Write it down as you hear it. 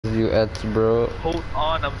you at, bro? Hold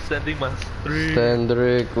on, I'm sending my stream.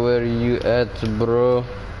 Sandrick, where you at, bro?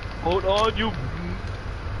 Hold on, you.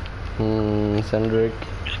 Sandrick.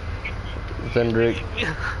 Sandrick,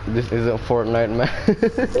 this isn't Fortnite, man.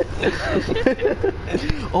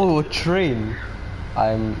 Oh, a train.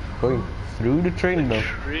 I'm going through the train though.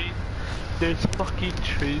 Train? There's fucking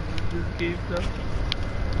trains in this game now.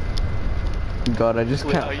 God, I just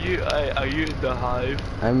can't. Are you in the hive?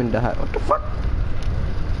 I'm in the hive. What the fuck?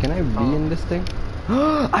 Can I be in this thing?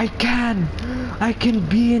 I can! I can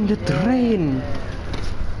be in the train!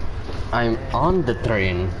 I'm on the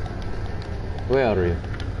train. Where are you?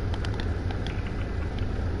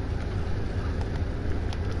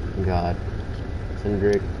 God.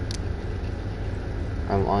 Sandrick.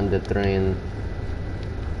 I'm on the train.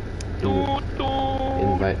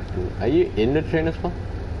 Invite. Are you in the train as well?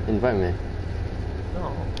 Invite me.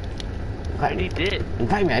 No. I already did.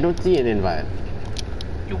 Invite me, I don't see an invite.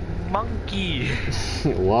 You monkey.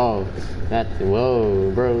 Whoa.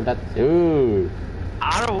 Whoa, bro, ooh.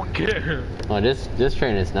 I don't care. Oh, this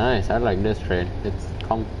train is nice. I like this train. It's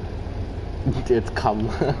come.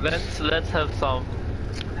 Let's have some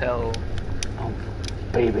hell. Oh,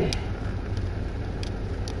 baby.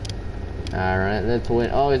 Alright, let's win.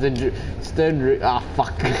 Oh, it's the dream. Ah,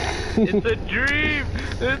 fuck. It's a dream.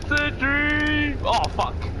 It's a dream. Oh,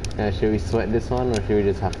 fuck. Yeah, should we sweat this one or should we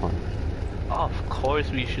just have fun? Of course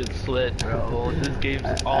we should sweat, bro. This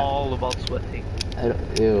game's all about sweating.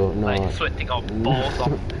 Ew, no. Like sweating our balls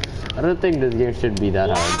off. I don't think this game should be that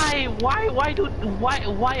hard. Why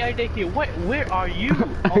are they here? Where are you?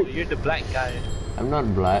 Oh, you're the black guy. I'm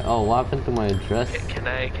not black. Oh, what happened to my dress? Can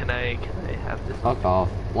I have this? Fuck off.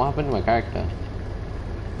 What happened to my character?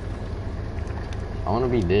 I wanna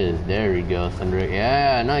be this. There we go, Sandrick.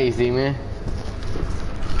 Yeah, now you see me.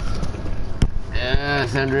 Yeah,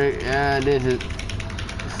 Sandrick. Yeah, this is.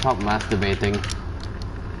 Stop masturbating.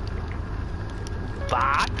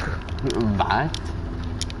 What? What?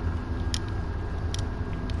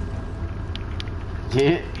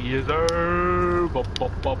 Yeah. Yes, sir.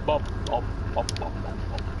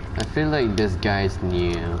 I feel like this guy's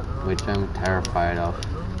new, which I'm terrified of.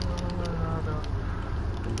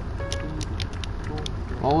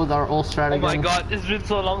 What was our old strat again? Oh my god, it's been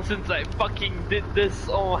so long since I fucking did this.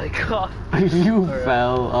 Oh my god. You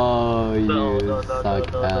fell. Oh, No, you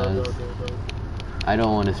suck ass. I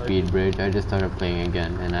don't want to speed bridge. I just started playing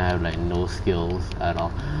again, and I have like no skills at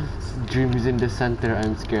all. Dream is in the center.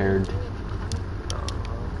 I'm scared.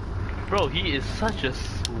 Bro, he is such a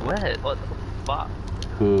sweat. What the fuck?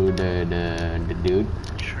 Who the dude?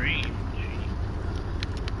 Dream.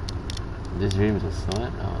 This dream is a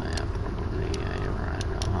sweat. Oh yeah, probably. Yeah, you're right.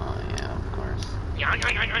 Oh yeah, of course.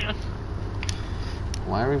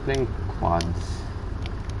 Why are we playing quads?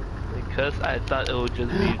 Because I thought it would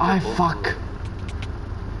just be. Fuck.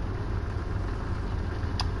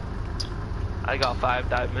 I got 5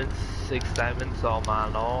 diamonds, 6 diamonds on my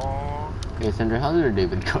lawn. Hey Sandra, how's your day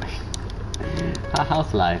been going?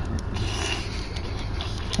 How's life?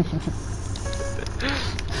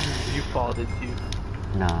 You fall, did you?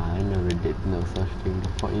 Nah, I never did no such thing.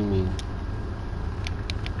 What you mean?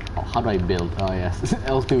 Oh, how do I build? Oh yes,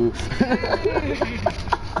 L2.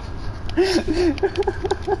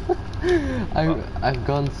 I've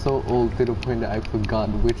gone so old to the point that I forgot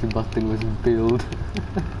which button was build.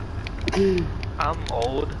 I'm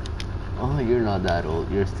old. Oh, you're not that old.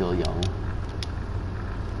 You're still young.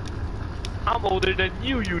 I'm older than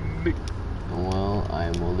you, you nick. Well,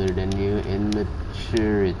 I'm older than you in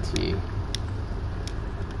maturity.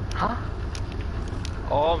 Huh?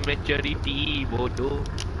 Oh, maturity, bodo.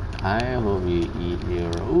 I hope you eat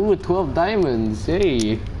your... Ooh, 12 diamonds,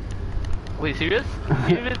 hey! Wait, serious?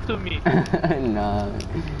 Give it to me. Nah,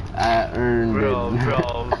 I earned it. Bro.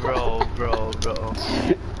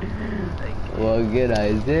 What can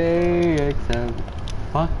I say except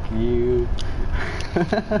fuck you?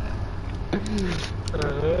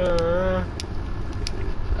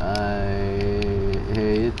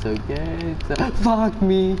 Hey, it's okay. Fuck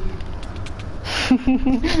me.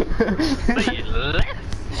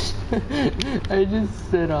 I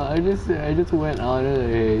just went on it.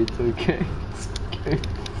 Hey, it's okay. It's okay.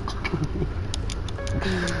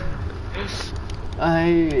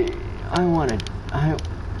 I want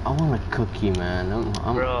a cookie, man.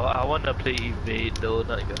 Bro, I wanna play evade though,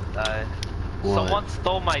 not gonna die. What? Someone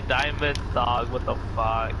stole my diamond, dog. What the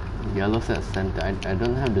fuck? Yellow's at center. I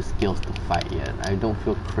don't have the skills to fight yet. I don't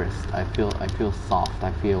feel crisp. I feel soft.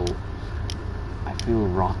 I feel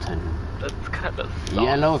rotten. That's kind of soft.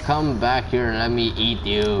 Yellow, come back here and let me eat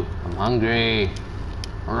you. I'm hungry.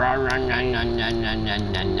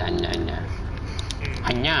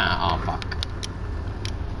 Anya! Oh fuck.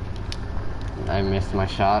 I missed my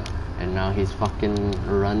shot, and now he's fucking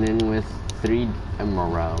running with 3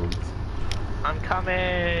 emeralds. I'm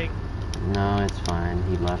coming. No, it's fine.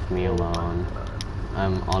 He left me alone.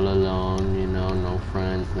 I'm all alone, you know, no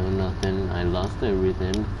friends, no nothing. I lost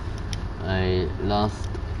everything. I lost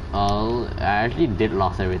all. I actually did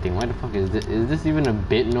lost everything. Why the fuck is this? Is this even a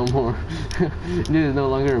bit no more? This is no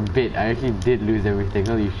longer a bit. I actually did lose everything.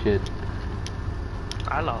 Holy shit.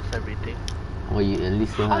 I lost everything. Well, you at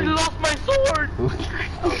least I lost my sword.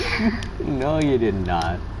 No, you did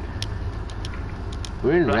not.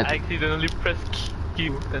 We're in Bro, I red. accidentally pressed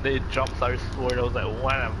Q and then it drops our sword. I was like,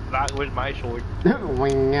 what? I'm back with my sword.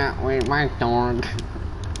 Wait,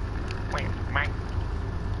 my sword.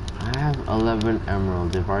 I have 11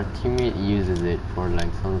 emeralds. If our teammate uses it for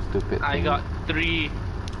like some stupid thing. I got 3.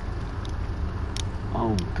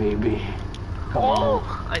 Oh baby. Come on. Oh,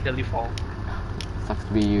 I nearly fall. Sucks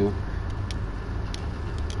to be you.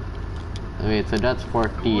 Wait, so that's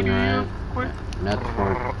 14, right? That's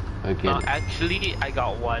 4. Okay. No, actually, I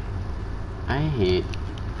got 1. I hate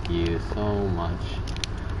you so much.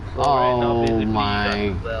 So right now, Oh basically, my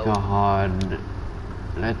you got 12. god.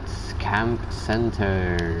 Let's camp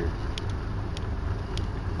center.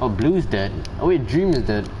 Oh, Blue's dead. Oh wait, Dream is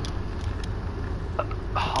dead.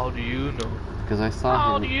 How do you know? Because I saw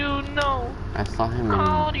How him. do you know? I saw him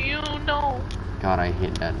How in. do you know? God, I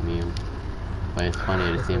hate that meme. But it's funny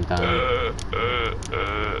at the same time.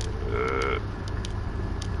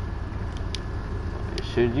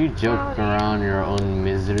 Should you joke around your own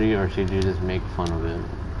misery or should you just make fun of it?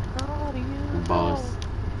 How do you Both. know?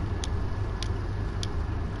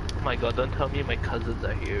 Oh my god, don't tell me my cousins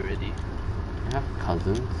are here already. I have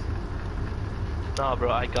cousins. Nah,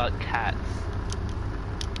 bro, I got cats.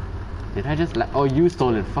 Did I just oh, you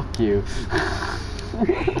stole it, fuck you.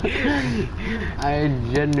 I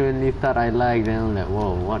genuinely thought I lagged and I'm like,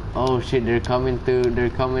 whoa, what? Oh shit, they're coming.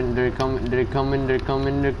 Blue's coming.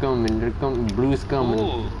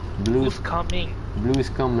 Ooh, who's coming? Blue's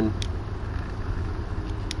coming.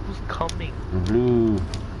 Who's coming?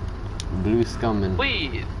 Blue's coming.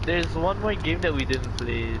 Wait, there's one more game that we didn't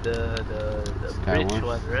play, the bridge Skywars?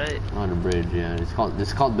 one, right? Oh, the bridge, yeah. It's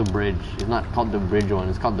called the bridge. It's not called the bridge one,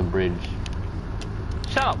 it's called the bridge.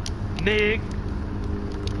 Shut up, Nick!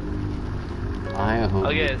 I hope.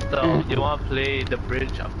 Okay, so you wanna play the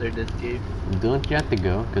bridge after this game? Don't you have to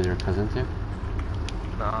go? Because your cousin's here?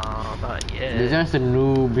 No, not yet. He's just a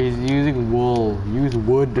noob. He's using wool. Use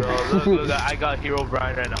wood. Bro, look, I got Hero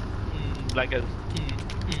Brian right now. Like a...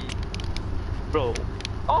 Bro.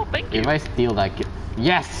 Oh, thank you. If I steal that kid.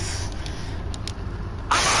 Yes!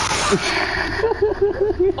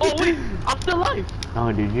 Oh, wait, I'm still alive.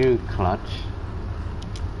 Oh, did you clutch?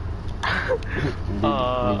 Did you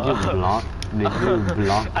block? Did you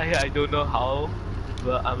block? I don't know how,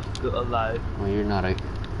 but I'm still alive. Well, you're not a...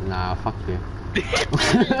 Nah, fuck you.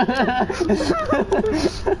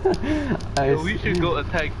 Yo, we should go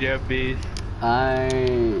attack their base.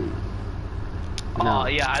 No. Oh,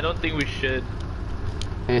 yeah, I don't think we should.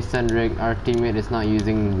 Hey Cendric, our teammate is not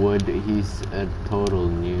using wood. He's a total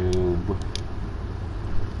noob.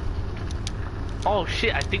 Oh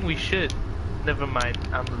shit, I think we should. Never mind,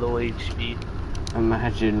 I'm low HP.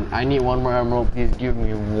 Imagine. I need 1 more emerald. Please give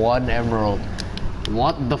me 1 emerald.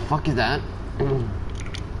 What the fuck is that?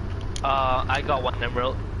 I got 1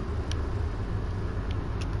 emerald.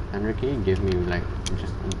 Cendric, can you give me like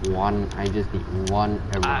just 1? I just need 1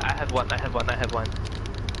 emerald. I have one.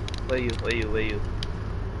 Where you? Right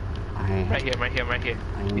here.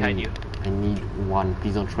 Behind you. I need 1.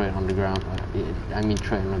 Please don't throw it on the ground. I mean,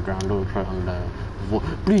 throw it on the ground. Don't throw it on the wall.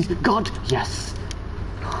 Please, God, yes.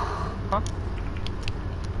 Huh?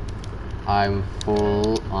 I'm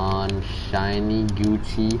full on shiny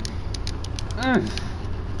Gucci.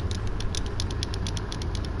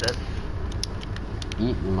 That's...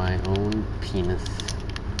 Eat my own penis.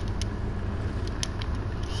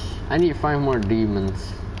 I need 5 more demons.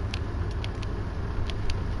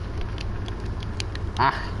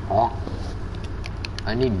 Oh.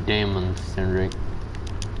 I need demons, Cendric.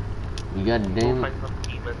 You got Go demons? find some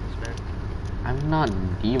demons, man. I'm not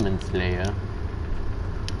Demon Slayer.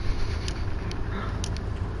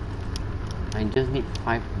 I just need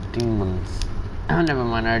 5 demons. Oh, never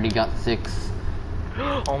mind, I already got 6.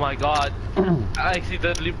 Oh my god. I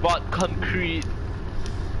accidentally bought concrete.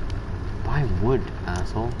 Buy wood,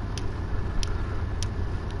 asshole.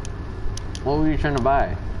 What were you trying to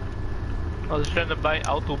buy? I was trying to buy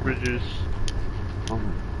auto bridges. Oh,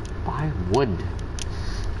 buy wood.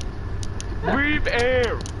 Breathe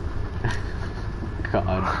air!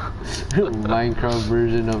 God. Minecraft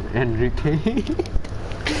version of Enrique.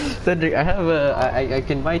 Cedric, I have I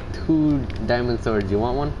can buy 2 diamond swords. You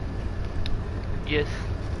want one? Yes.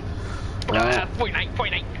 Well,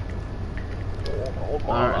 Fortnite.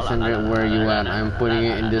 alright, Cedric, where are you at? I'm putting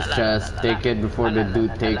it in this chest. Take it before the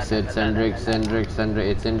dude takes it. Cedric,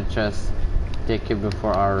 it's in the chest. Take it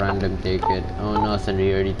before our random take it. Oh no, Cedric,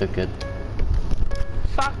 you already took it.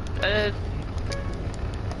 Suck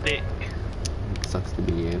dick. Sucks to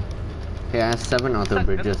be you. Okay, I have 7 auto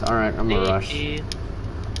bridges. Alright, I'm gonna rush.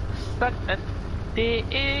 Suck a dick.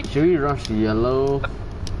 Should we rush yellow?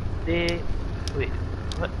 Wait,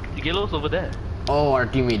 what? The yellow's over there. Oh, our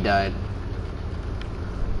teammate died.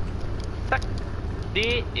 Suck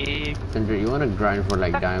dick. Cedric, you wanna grind for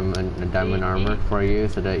like diamond armor for you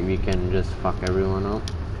so that we can just fuck everyone up?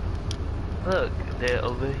 Look, they're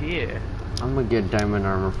over here. I'm gonna get diamond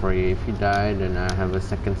armor for you. If you die, then I have a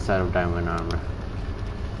second set of diamond armor.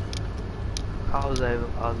 How is that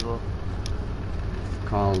even possible? It's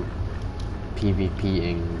called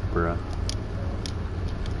PvPing, bruh.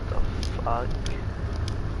 The fuck?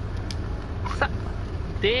 Suck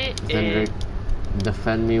dick. Cedric,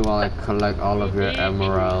 defend me while I collect all of your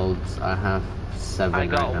emeralds. I have 7 I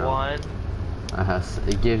got right now. 1. I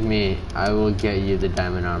have. Give me. I will get you the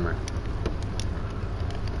diamond armor.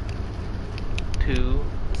 2.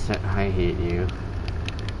 I hate you.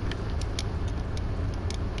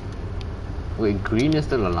 Wait, green is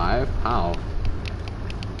still alive? How?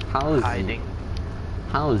 How is Hiding.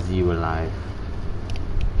 How is you alive?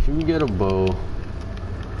 Should we get a bow?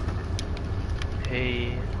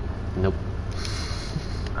 Hey, Nope.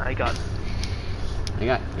 I got. I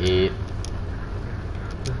got 8.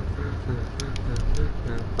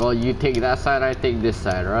 Well, you take that side, I take this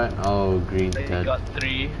side, right? Oh, green I 10. got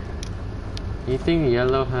 3. You think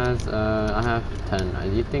yellow has? I have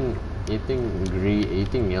 10. You think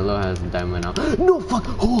yellow has diamond now? No, fuck!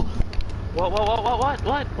 Oh! What?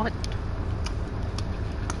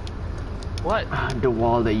 What? The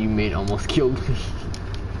wall that you made almost killed me.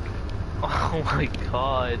 Oh my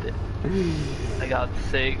god. I got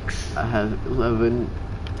 6. I have 11.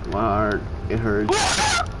 My heart, it hurts.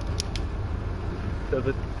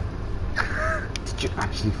 7. Did you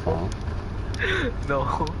actually fall?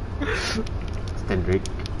 No. Cedric?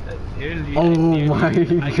 Nearly. Oh nearly.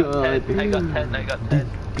 my I got god. 10. I got 10.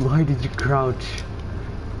 Why did you crouch?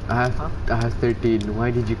 I have 13. Why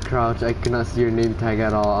did you crouch? I cannot see your name tag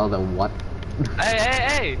at all. I was like, what?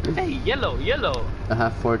 Hey, yellow. I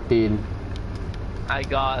have 14. I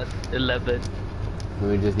got 11.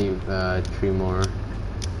 We just need 3 more.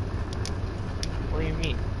 What do you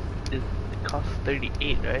mean? It costs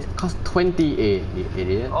 38, right? It costs 28, you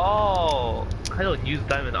idiot. Oh, I don't use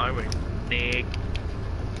diamond armor, Nick.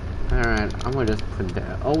 Alright, I'm gonna just put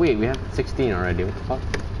that. Oh wait, we have 16 already. What the fuck?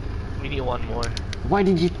 We need 1 more. Why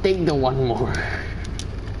did you take the 1 more?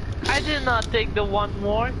 I did not take the 1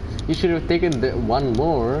 more. You should have taken the 1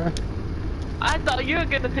 more. I thought you were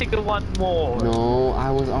gonna take the 1 more. No,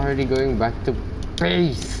 I was already going back to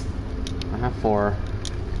base. I have 4.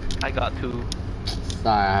 I got 2.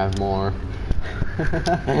 I have more.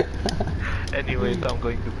 Anyways, I'm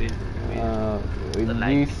going to base.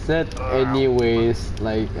 You said anyways,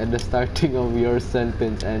 like at the starting of your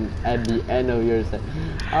sentence and at the end of your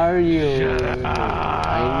sentence. Are you?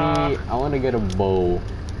 I want to get a bow.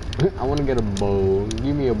 I want to get a bow.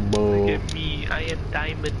 Give me a bow. Look at me, I am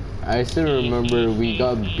diamond. I still remember we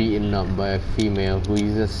got beaten up by a female who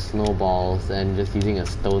uses snowballs and just using a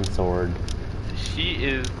stone sword. She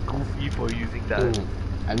is goofy for using that.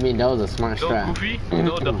 I mean, that was a smart No, strat. goofy?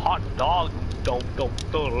 No, the hot dog.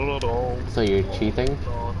 So you're cheating?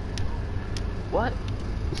 What?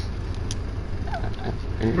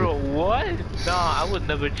 Bro, what? Nah, I would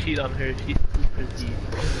never cheat on her. She's super deep.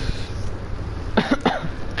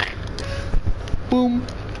 Boom.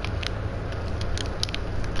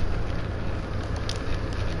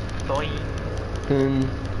 Doing.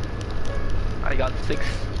 I got 6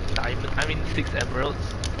 diamonds. 6 emeralds.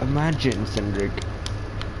 Imagine, Cedric.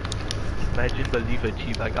 Imagine, believe,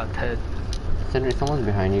 achieve. I got 10. Cedric, someone's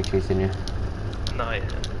behind you chasing you. No,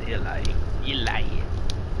 you're lying. You're lying.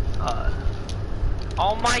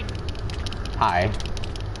 Oh my. Hi.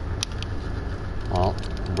 Well,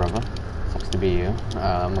 brother, sucks to be you.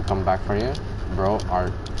 I'm gonna come back for you. Bro,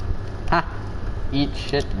 art. Ha! Eat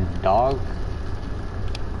shit, dog.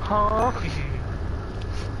 Huh?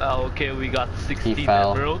 Okay, we got 16 He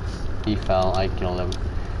fell. emeralds. He fell, I killed him.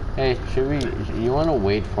 Hey, you wanna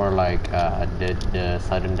wait for like the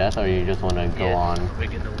sudden death, or you just wanna go on? We're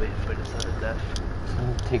gonna wait for the sudden death. It's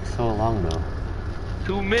gonna take so long though.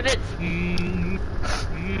 2 minutes?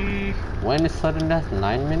 When is sudden death?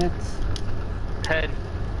 9 minutes? 10.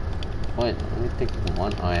 Wait, let me take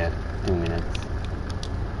one. Oh yeah, 2 minutes.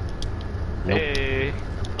 Nope. Hey.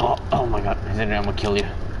 Oh my god, I'm gonna kill you.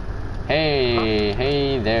 Hey,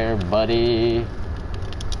 hey there, buddy.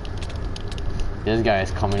 This guy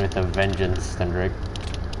is coming with a vengeance, Hendrik.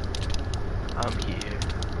 I'm here.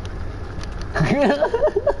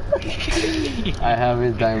 I have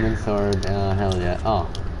his diamond sword. Hell yeah. Oh,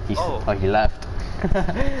 he left.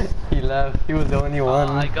 He left. He was the only one.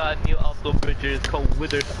 I got a new auto bridger. It's called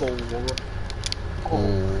Wither Skull.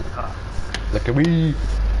 God. Look at me.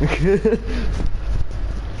 Jesus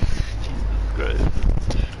Christ.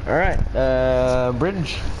 Alright,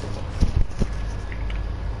 bridge.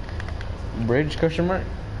 Bridge question mark?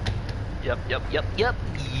 Yep.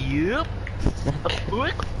 Yuck.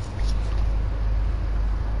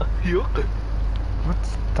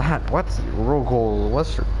 What's that? What's Rogol?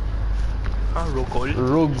 What's Rogol?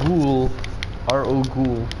 Rogul?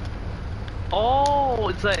 R-O-Gul. Oh,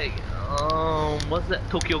 it's like, what's that?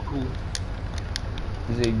 Tokyo Ghoul.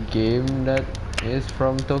 Is it a game that is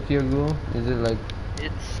from Tokyo Ghoul? Is it like...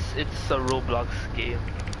 It's a Roblox game.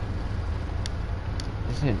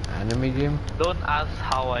 Is it an anime game? Don't ask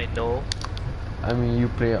how I know. I mean, you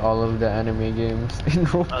play all of the anime games in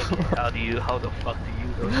Roblox. Okay, how the fuck do you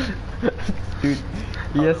know? Dude,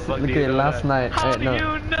 How yes, the fuck do okay, you know last that? night, How do no,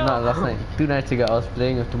 you know? not last night, 2 nights ago, I was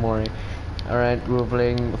playing with Tomori. Alright, we were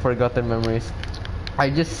playing Forgotten Memories. I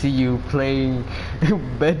just see you playing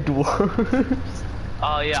Bed Wars.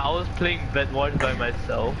 Oh yeah, I was playing Bed Wars by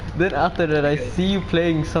myself. Then after that, I see you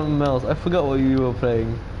playing something else. I forgot what you were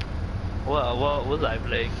playing. What was I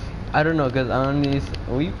playing? I don't know, cause I only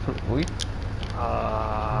we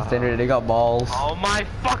standard. They got balls. Oh my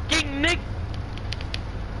fucking Nick!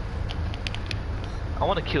 I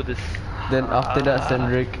wanna kill this. Then after that,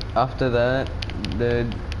 Cendric. After that,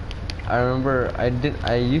 I remember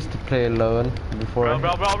I used to play alone before.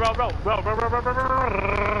 Bro.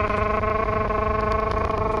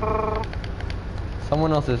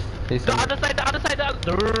 Someone else is facing. The other side.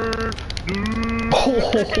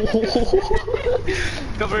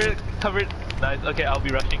 Cover it. Nice. Okay, I'll be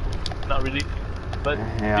rushing. Not really, but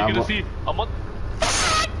Yeah, you're gonna see. I'm on.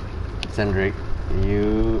 Cendric,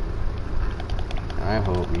 you. I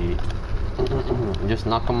hope you just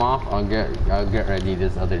knock him off. I'll get ready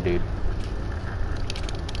this other dude.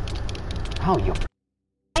 How you?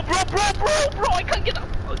 Bro! I can't get up.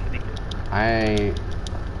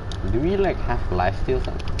 Do we like have lifesteal or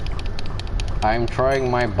something? I'm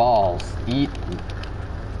throwing my balls. Eat.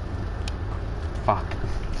 Fuck.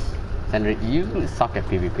 Cendric, you suck at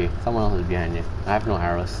PvP. Someone else is behind you. I have no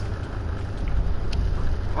arrows.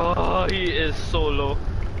 Oh, he is so low.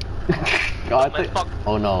 God, fuck.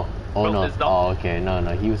 Oh no. Oh Bro, no. it's down. Oh okay. No.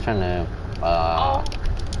 He was trying to. Oh,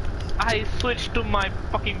 I switched to my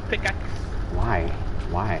fucking pickaxe. Why?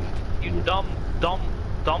 You dumb.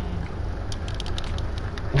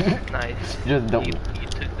 Nice. Just dumb. You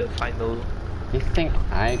took the final. You think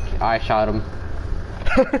I shot him?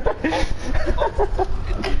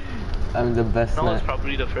 I'm the best. That was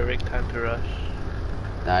probably the perfect time to rush.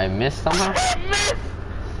 I missed somehow. I missed!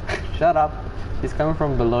 Shut up. He's coming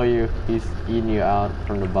from below you. He's eating you out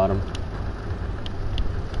from the bottom.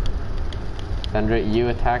 Sandra, you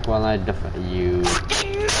attack while I defend you.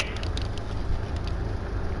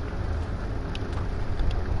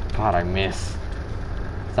 God, I miss.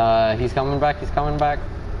 So he's coming back.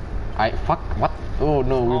 Fuck. What? Oh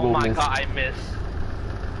no, we Oh both my missed. god, I missed.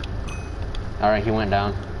 Alright, he went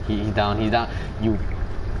down. He's down. You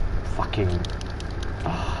fucking.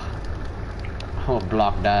 Oh,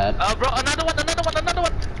 block that. Bro, another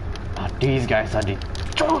one. Oh, these guys are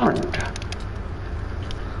determined.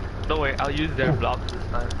 Don't worry, I'll use their blocks this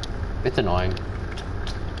time. It's annoying.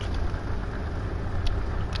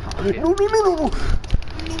 Okay. No.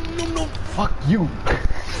 Fuck you.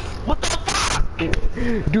 What the fuck?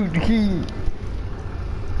 Dude,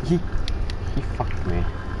 he fucked me.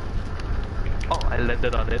 Oh, I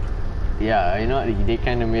landed on it. Yeah, you know, they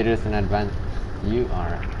kind of made us in advance. You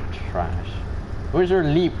are trash. Where's your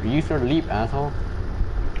leap? Use your leap, asshole.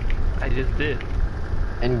 I just did.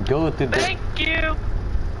 And go to the... Thank you!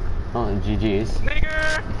 Oh, GG's.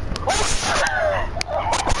 Nigger!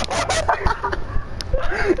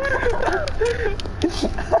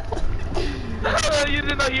 You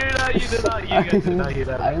did not hear that, you guys did not hear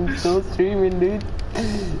that. I'm still streaming, dude.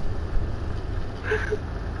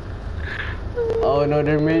 Oh no,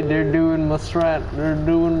 they're doing my strat. They're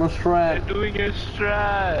doing my strat. They're doing your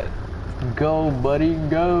strat. Go, buddy,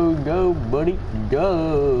 go, buddy,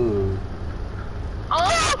 go.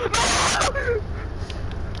 Oh,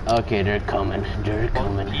 no! Okay, they're coming.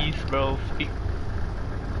 Peace, bro.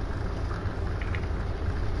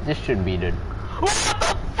 This should be the. What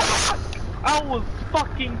the fuck? I was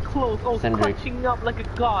fucking close. I was Sandrick. clutching up like a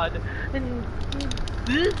god. And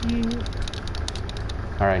this.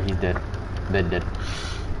 Alright, he's dead. Dead.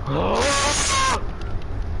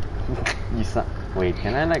 You saw. Wait,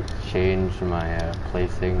 can I like change my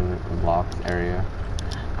placing blocks area?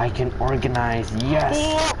 I can organize. Yes.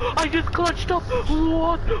 Oh, I just clutched up.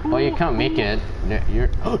 What? Oh, you can't make it. You're.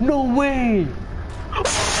 No way.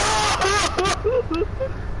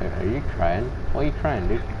 Are you crying? Why are you crying,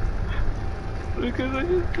 dude? Because I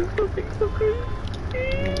just did something so crazy.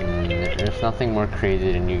 There's nothing more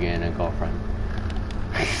crazy than you getting a girlfriend.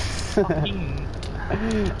 Fucking.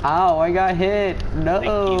 Ow, I got hit.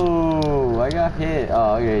 No, I got hit.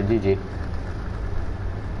 Oh, okay, GG.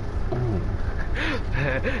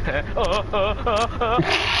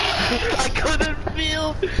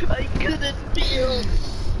 I couldn't feel.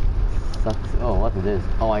 Sucks. Oh, what's this?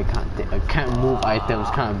 Oh, I can't move items.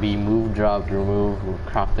 Can't be moved, dropped, removed,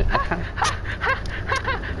 crafted. I can't.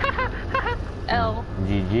 L.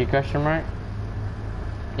 GG question mark.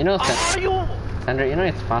 You know, Sandra, you know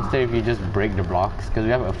it's faster if you just break the blocks because we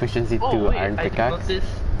have efficiency 2 iron pickaxe.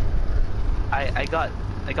 I got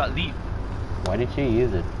leap. Why did you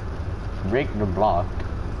use it? Break the block.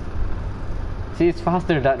 See, it's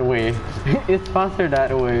faster that way. It's faster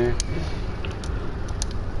that way.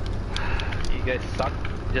 You guys suck.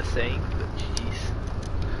 Just saying. But jeez.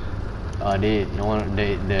 Oh, the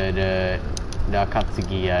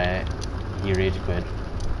Akatsuki, he rage quit.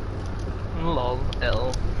 Lol.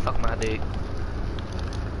 L. Suck my dick.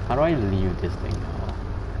 How do I leave this thing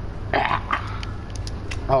now?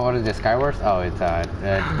 Oh, what is this? Skywars? Oh, it's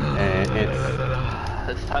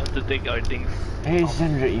It's time to take our things. Hey,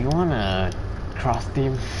 Sandra, you wanna cross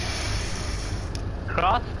team?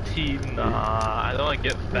 Cross team? Nah, I don't want to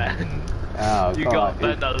get banned. Oh, You got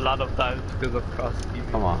banned a lot of times because of cross team.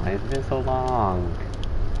 Come on, it's been so long.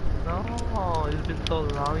 No, it's been so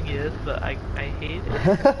long, yes, but I hate it.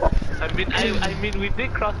 I mean, we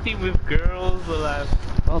did cross team with girls, but like.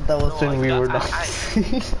 Well, that was when we were not. I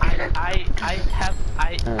have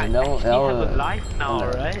a life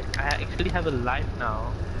now, right? I actually have a life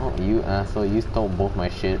now. Oh, you asshole! You stole both my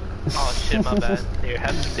shit. Oh shit, my bad. Here,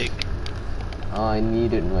 have the dick. Oh, I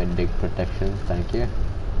needed my dick protection. Thank you.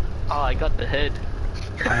 Oh, I got the head.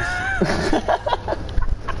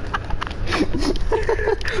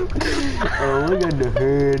 Oh, look at the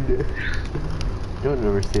head. Don't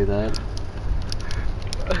ever say that.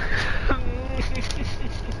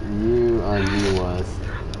 You are you was.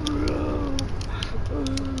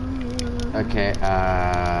 Okay,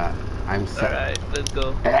 I'm sorry. Alright, let's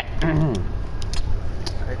go. I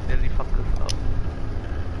nearly fucked this up.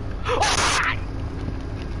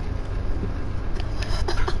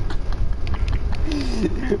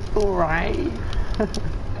 Alright.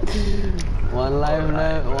 One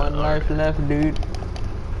life left, dude.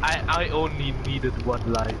 I only needed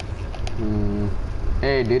one life.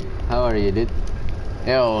 Hey, dude, how are you, dude?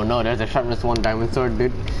 Oh no, there's a sharpness 1 diamond sword,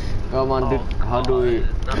 dude. Come on, dude. How do we?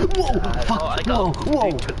 Whoa! Fuck!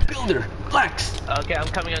 Whoa! Builder, flex. Okay, I'm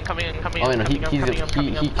coming. Oh no, he can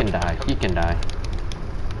die. He can die.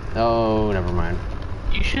 Oh, never mind.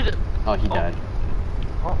 You should. Oh, he died.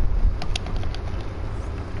 Oh.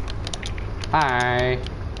 Hi.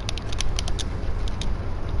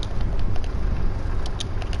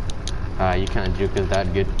 You can't juke us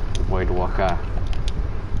that good, Void Walker.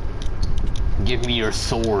 Give me your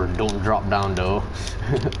sword. Don't drop down though.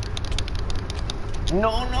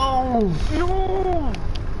 No.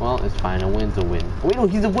 Well, it's fine. A win's a win. Wait, no,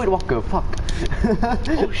 he's a Void Walker. Fuck.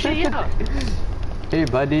 Oh shit! Yeah. Hey,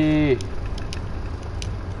 buddy.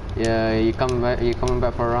 Yeah, you coming back? You coming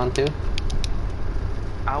back for round 2?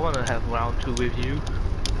 I wanna have round 2 with you.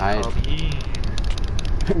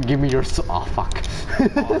 Give me your sword. Oh fuck.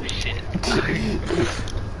 Oh shit.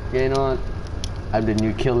 You know what? I'm the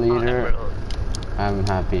new kill leader. I'm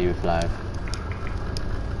happy with life.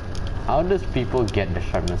 How does people get the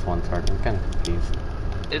sharpness 1 sword? I'm kind of confused.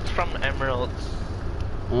 It's from emeralds.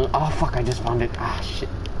 Oh fuck, I just found it. Ah shit.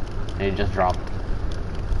 It just dropped.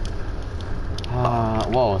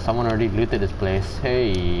 Whoa, someone already looted this place.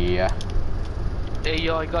 Hey. Hey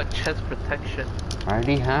yo, I got chest protection. I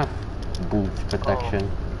already have boots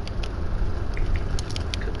protection.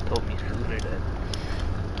 Could've told me sooner then.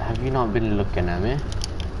 Have you not been looking at me?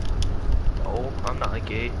 Oh, I'm not a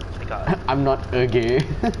gay. I got I'm not a gay.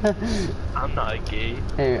 I'm not a gay.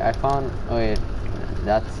 Hey, I found. Oh, wait,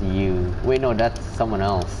 that's you. Wait, no, that's someone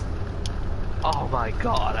else. Oh my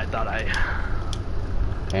god, I thought I.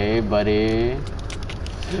 Hey, buddy.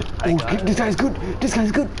 Oh, this guy's good. This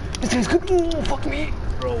guy's good. Ooh, fuck me.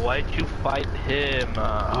 Bro, why'd you fight him?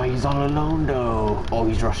 Oh, he's all alone though. Oh,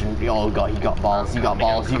 he's rushing. Oh god, he got balls. He got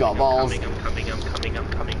balls. He got balls. I'm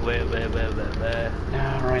coming. Where?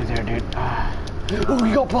 Yeah, right there, dude. Oh,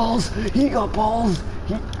 he got balls. He got balls.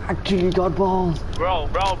 He actually got balls. Bro,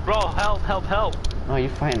 help. Oh, you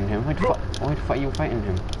fighting him? Why you fighting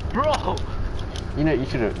him? Bro! You know, you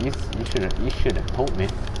should have told me.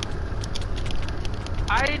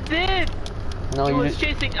 I did! No, He you was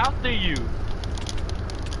didn't. chasing after you.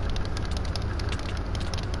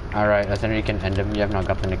 Alright, Ascender, you can end him. You have not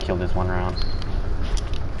gotten to kill this one round.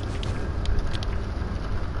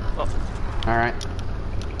 Oh. Alright.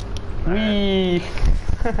 Wee!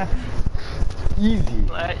 Easy.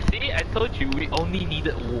 See, I told you we only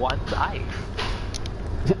needed one dive.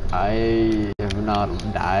 I have not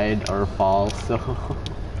died or fall, so...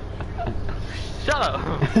 Shut up!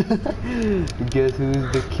 Guess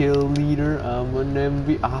who's the kill leader? I'm an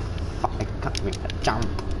MVP. Ah, fuck, I can't make that jump.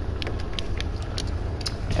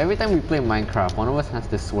 Every time we play Minecraft, one of us has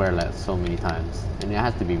to swear like so many times. And it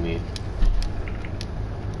has to be me.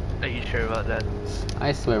 Are you sure about that?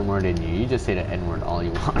 I swear more than you. You just say the N-word all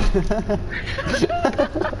you want.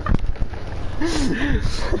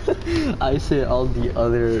 I say all the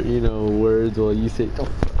other, you know, words while you say... Oh.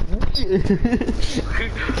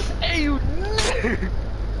 Hey, you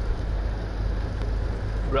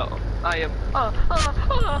Bro, I am...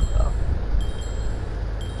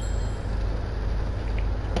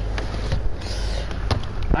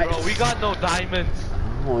 Bro, we got no diamonds.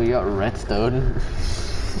 Oh, we got redstone.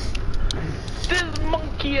 This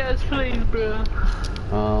monkey ass place, bro.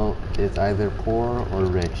 Well, it's either poor or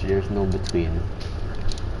rich. There's no between.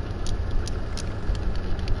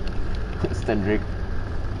 Cedric,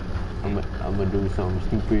 I'm gonna do something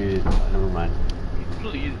stupid. Never mind.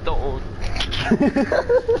 Please don't.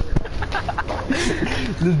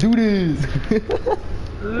 Let's do this.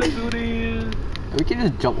 Let's do this. We can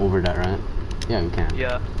just jump over that, right? Yeah, we can.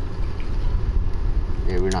 Yeah.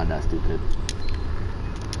 Yeah, we're not that stupid.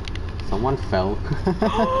 Someone fell.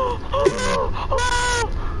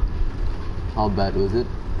 How bad was it?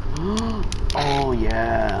 Oh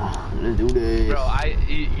yeah, let's do this. Bro,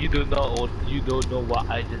 you don't know what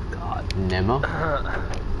I just got. Nemo?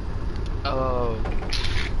 Oh,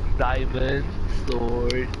 diamond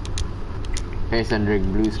sword. Hey, Cedric,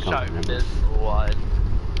 blue's coming. Sharpness one.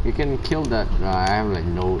 You can kill that. I have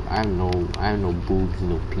no boobs,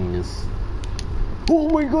 no penis. Oh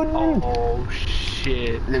my god! Oh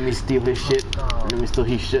shit. Let me steal his shit. Oh. Let me steal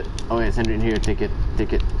his shit. Oh yeah, Cedric, here, take it.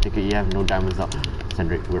 You have no diamonds up.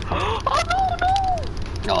 Cedric, we're fucked. Oh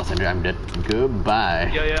no! Oh, Cedric, I'm dead. Goodbye.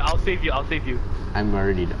 Yeah, I'll save you. I'm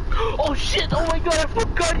already dead. Oh shit! Oh my god, I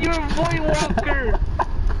forgot you're a Void Walker!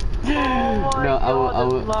 Oh my No,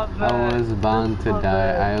 god, I was bound to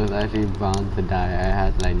die. I was actually bound to die. I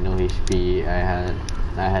had like no HP. I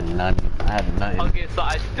had none. I had nothing. Okay, so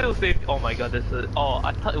I still saved. Oh my god, that's a. Oh,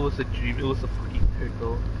 I thought it was a dream. It was a fucking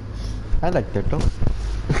turtle. I like turtles.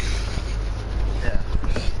 Yeah.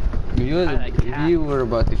 If you were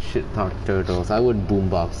about to shit talk turtles, I would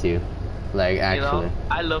boombox you. Like actually. You know,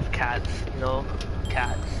 I love cats. You know,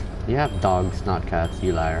 cats. You have dogs, not cats.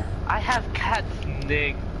 You liar. I have cats,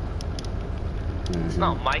 Nick. It's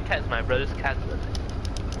not my cat, it's my brother's cat.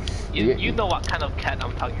 You know what kind of cat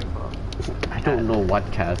I'm talking about. I don't know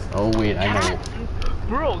what cats. Oh wait, I know.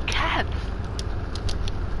 Bro, cats!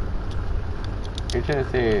 You're trying to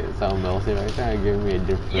say something else here. You're trying to give me a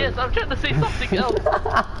different... Yes, I'm trying to say something else.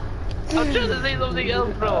 I'm trying to say something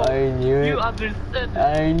else, bro. I knew it. You understand?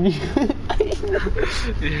 I knew it.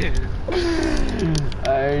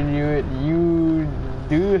 I knew it. You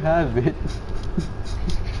do have it.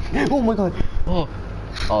 Oh my god.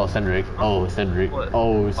 Oh, Cedric. Oh, Cedric. What?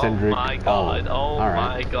 Oh, Cedric. Oh my god. Oh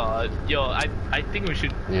Alright. my god. Yo, I think we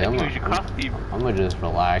should. Yeah, I think we should cross team. I'm gonna just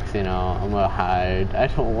relax, you know. I'm gonna hide. I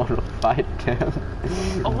don't want to fight them.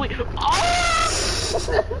 Oh wait. Oh!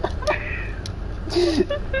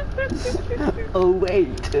 Oh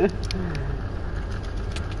wait.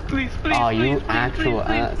 Please, Oh, you actual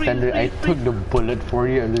Cedric. I took the bullet for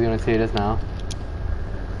you. I'm just gonna say this now.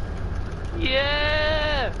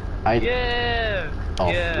 Yeah. Yeah. Oh,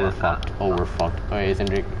 yeah. we're fucked. Oh, we're fucked. Okay,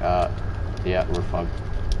 Cedric. Yeah, we're fucked.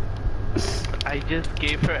 I just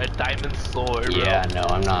gave her a diamond sword, bro. Yeah, no,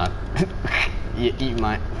 I'm not. You eat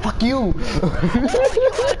my. Fuck you!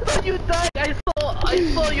 I thought you died. I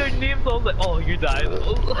saw your name, so I was like, oh, you died. I'm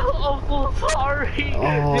so sorry. Oh.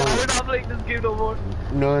 Yeah, we're not playing this game no more.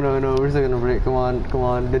 No, we're still gonna break. Come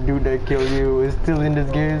on. The dude that killed you is still in this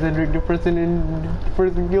game, Cedric. The person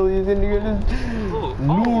killed you is in the game.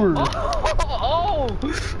 Lure. Oh.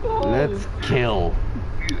 Let's kill.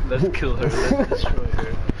 Let's kill her. Let's destroy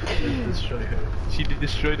her. Let's destroy her. She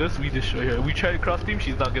destroyed us. We destroy her. We try to cross team.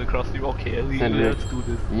 She's not gonna cross team. Okay, let's do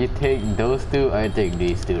this. You take those two, I take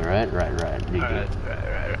these two, right? Right. GG.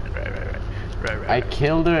 Right. I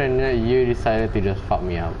killed her and then you decided to just fuck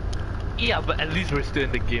me up. Yeah, but at least we're still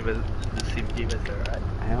in the game as the same game as her, right?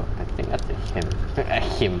 I think that's a him. A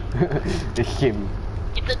him. A him.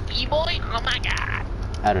 It's a D-boy? Oh my god.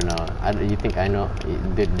 I don't know. You think I know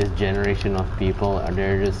this generation of people?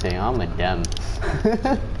 They're just saying I'm a dem.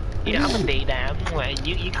 Yeah, I'm a they them. Well,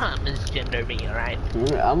 you can't misgender me, alright?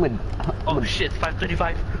 I'm Shit,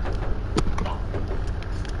 525.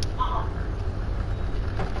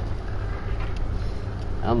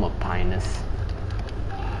 I'm a pinus.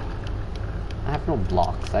 I have no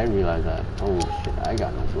blocks. I realize that. Oh shit, I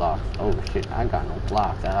got no blocks. Oh shit, I got no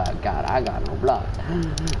blocks. Ah god, I got no blocks.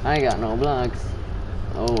 I got no blocks.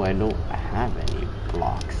 Oh, I don't have any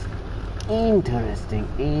blocks. Interesting.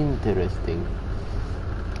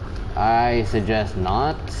 I suggest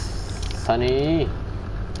not, Sunny.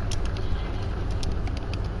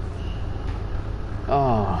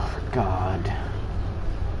 Oh god.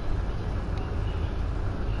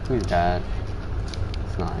 Who's that?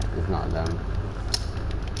 It's not them.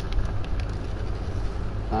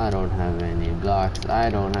 I don't have any blocks. I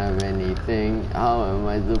don't have anything. How am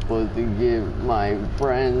I supposed to give my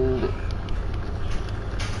friend?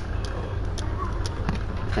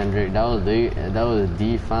 Cendric, that was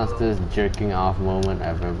the fastest jerking off moment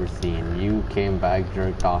I've ever seen. You came back,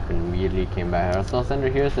 jerked off, and immediately came back. So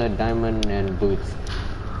Cendric, here's a diamond and boots.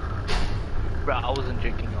 Bro, I wasn't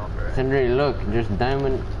jerking off, right? Cendric, look, there's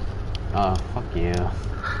diamond. Oh, fuck you.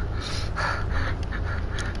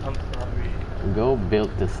 I'm sorry. Go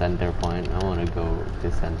build the center point. I want to go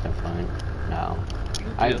to center point now.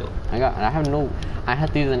 I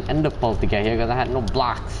had to use an ender pearl to get here because I had no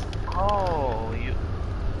blocks. Oh, you.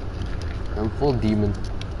 I'm full demon.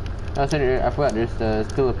 Oh, Cendric, I forgot. There's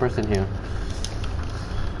still a person here.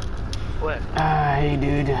 What? Ah, hey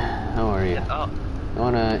dude. How are you? Oh. You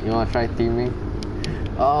wanna try teaming?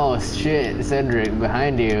 Oh shit, Cendric,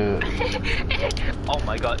 behind you. Oh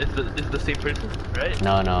my god, it's the same person, right?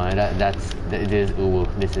 No, it is Uwu.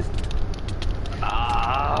 This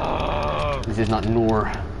is not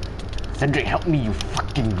Noor. Cendric, help me, you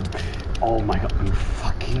fucking. Oh my god, you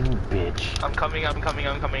fucking bitch. I'm coming. I'm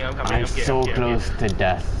so close to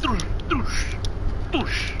death. Douche.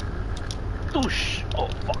 Oh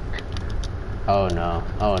fuck. Oh no,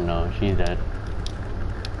 she's dead.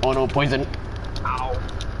 Oh no, poison. Ow.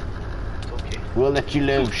 It's okay. We'll let you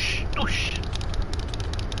live. Douche.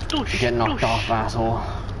 Get knocked off, asshole.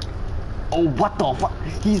 Oh, what the fuck?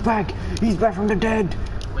 He's back from the dead.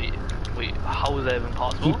 Wait, how is that even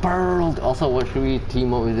possible? He pearled. Also, what should we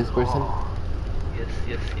team up with this person? Oh. Yes.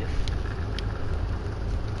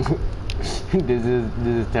 This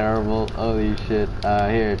is terrible. Holy shit.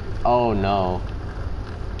 Here. Oh no.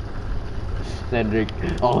 Cendric.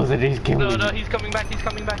 Oh, Cendric's killing me. No, he's coming back.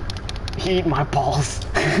 He ate my balls.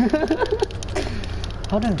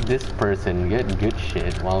 How does this person get good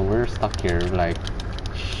shit while we're stuck here like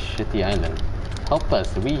shitty island? Help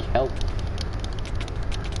us, we help.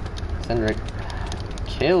 Cendric.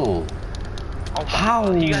 Kill. Oh,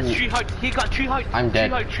 how? He got 3 hearts. I'm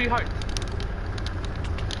dead. 3 hearts.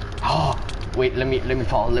 Oh, wait, let me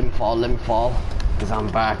fall. Cause I'm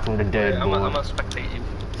back from the dead. I'm gonna spectate you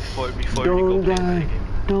before you go play.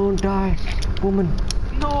 Don't die, woman.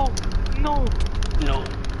 No,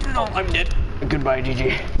 I'm dead. Goodbye,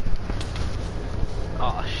 GG.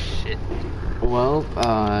 Oh shit. Well,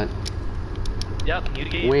 Yep, new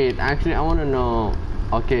game. wait, actually, I want to know.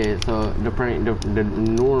 Okay, so the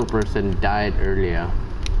Noor person died earlier.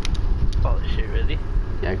 Oh shit, really?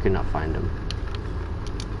 Yeah, I could not find him.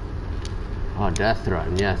 Oh, Death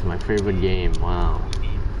Run. Yes, my favorite game. Wow.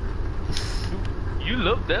 You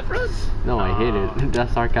love Death Run? No, I hate it.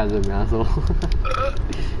 That's sarcasm, asshole.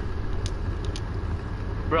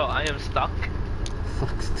 Bro, I am stuck.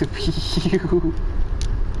 Sucks to be you.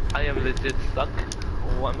 I am legit stuck.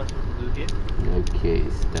 What am I supposed to do here? Okay,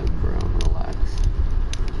 step bro, relax.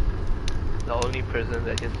 The only person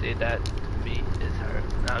that can say that to me is her.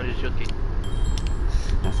 No, I'm just joking.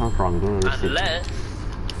 That's not wrong. Don't understand. Unless.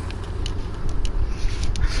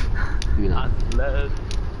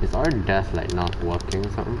 Is our death like not working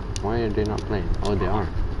or something? Why are they not playing? Oh, they are.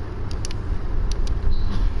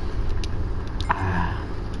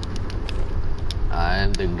 I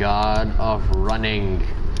am the god of running.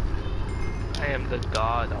 I am the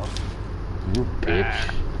god of. You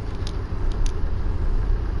bitch.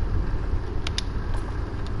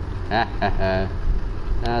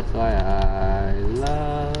 That's why I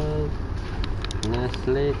love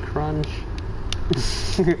Nestle Crunch.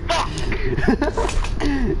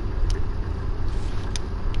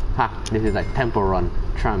 Ha! This is like Temple Run.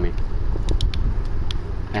 Try me.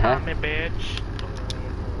 Come here, bitch.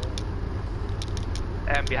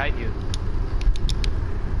 I'm behind you.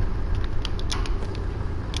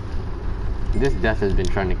 This death has been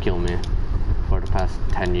trying to kill me for the past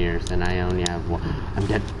 10 years, and I only have one. I'm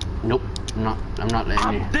dead. Nope. I'm not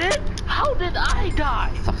letting you. I'm dead? How did I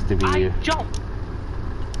die? Sucks to be I you. jumped.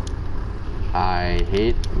 I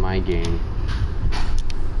hate my game.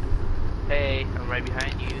 Hey, I'm right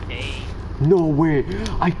behind you. Hey. No way!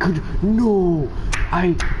 I could. No!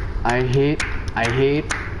 I hate. I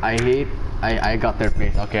got their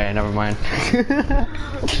face. Okay, never mind.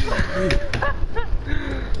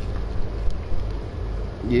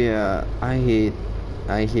 Yeah, I hate.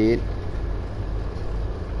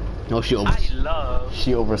 No, she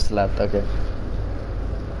overslept. Okay.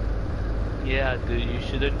 Yeah, dude, you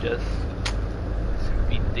shouldn't just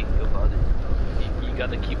be thinking about it. You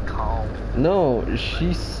gotta keep calm. No,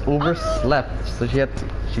 she's overslept. So she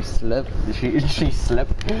slept. She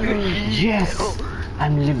slept. Yes,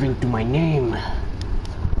 I'm living to my name.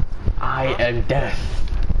 I am death.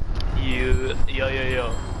 Yo. yo.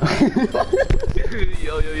 yo.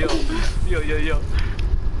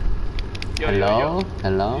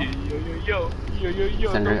 Hello? Yo.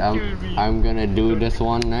 Sandra, Don't kill me. I'm gonna do this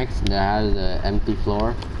one next that has an empty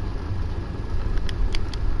floor.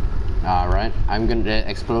 Alright, I'm gonna the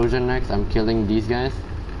explosion next. I'm killing these guys.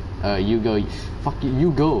 You go. Fuck you,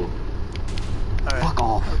 you go. Alright, Fuck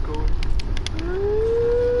off. I'll go.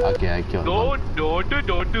 Okay, I killed one.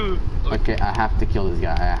 Don't do. Okay, I have to kill this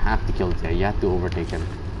guy. You have to overtake him.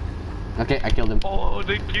 Okay, I killed him. Oh,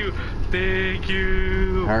 thank you.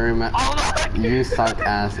 Hurry, man. Oh, You suck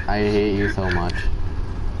ass. I hate you so much.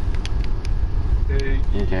 Thank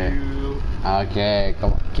Okay. you. Okay,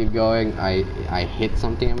 come on, keep going. I hit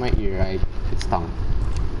something in my ear. It stung.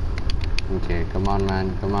 Okay, come on,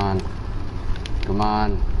 man. Come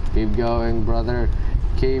on. Keep going, brother.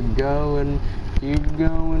 Keep going,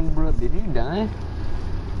 bro. Did you die?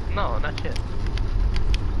 No, not yet.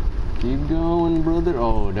 Keep going, brother.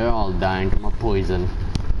 Oh, they're all dying from a poison.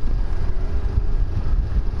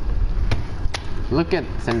 Look at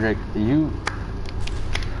Cendric.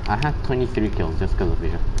 I have 23 kills just because of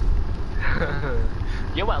you.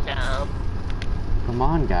 You're welcome. Come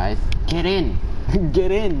on, guys. Get in. Get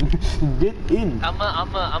in. Get in.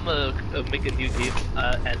 I'ma make a new game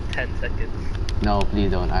at 10 seconds. No, please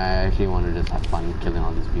don't. I actually want to just have fun killing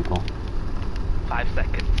all these people. 5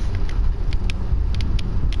 seconds.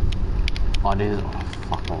 Oh, this is... Oh,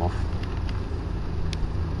 fuck off.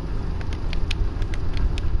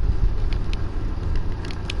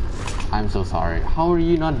 I'm so sorry. How are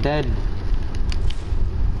you not dead?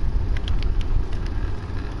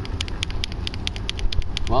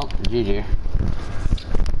 Well, GG.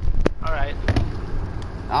 Alright.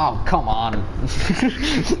 Oh, come on.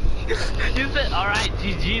 You said alright,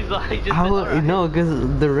 GG, so I just said How? alright. No, because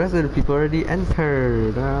the rest of the people already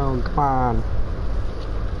entered. Oh, come on.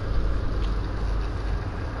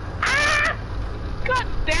 Ah! God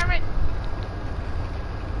damn it!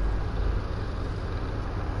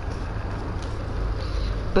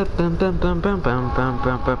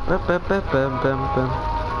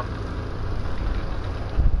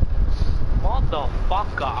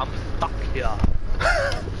 Motherfucker, I'm stuck here.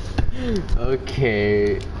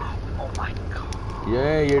 Okay. Oh my god.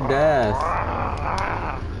 Yeah, you're dead.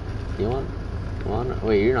 You want?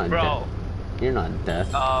 Wait, you're not Bro. dead. You're not dead.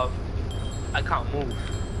 I can't move.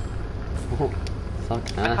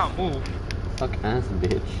 Suck I ass. can't move. Suck ass,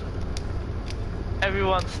 bitch.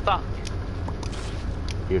 Everyone's stuck.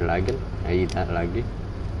 You lagging? Are you that laggy?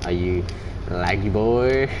 Are you laggy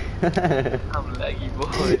boy? I'm laggy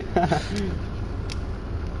boy.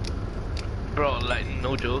 Bro, like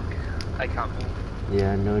no joke. I can't move.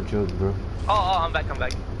 Yeah, no joke, bro. Oh, I'm back.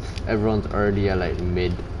 Everyone's already at like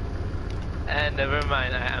mid. And never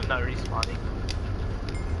mind, I'm not respawning.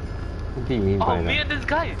 What do you mean by Oh, that? me and this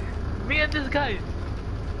guy.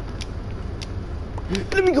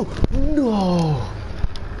 Let me go! No!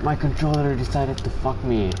 My controller decided to fuck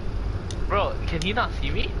me. Bro, can he not see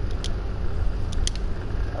me?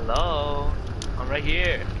 Hello? I'm right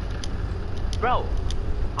here. Bro,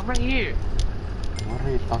 I'm right here. What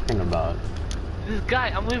are you talking about? This guy,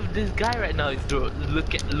 I'm with this guy right now. Bro,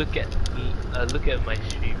 look at my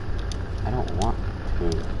stream. I don't want to.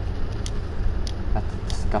 That's I'm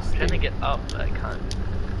disgusting. trying to get up, but I can't.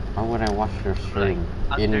 Why would I watch your Like, stream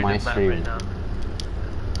under in my the map stream? right now.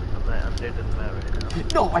 I'm like under the map right now.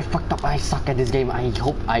 No, I fucked up. I suck at this game. I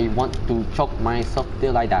want to choke myself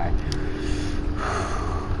till I die.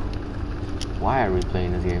 Why are we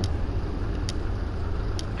playing this game?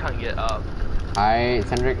 Can't get up.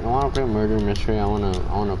 Cedric, I wanna play Murder Mystery. I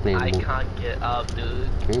wanna play. I can't get up, dude.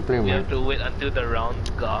 Can we play We Murder? have to wait until the round's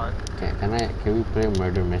gone. Can we play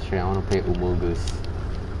Murder Mystery? I wanna play Umogus.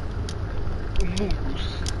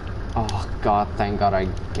 Moose. Oh god, thank god I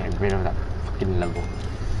get rid of that fucking level.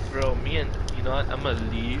 Bro, you know what? I'm gonna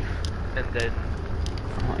leave and then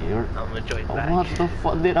Oh, you're. I'm gonna join back. What the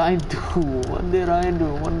fuck did I do? What did I do?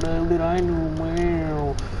 What the hell did I do?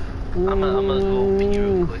 Wow. I'm gonna go pee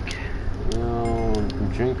real quick. Yo,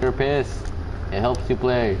 drink your piss. It helps you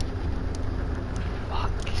play.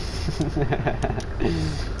 Fuck.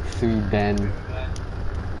 Sweet Dan.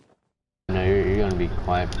 No, you're gonna be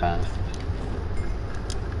quiet fast.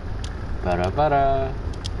 Para.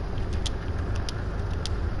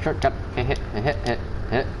 Shortcut. Hit.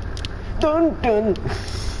 Dun.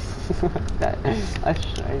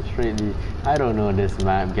 I don't know this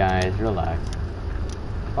map, guys. Relax.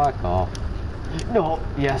 Fuck off. No.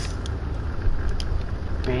 Yes.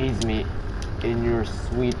 Bathe me in your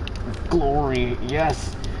sweet glory.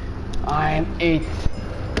 Yes. I'm 8th.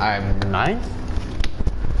 I'm 9th.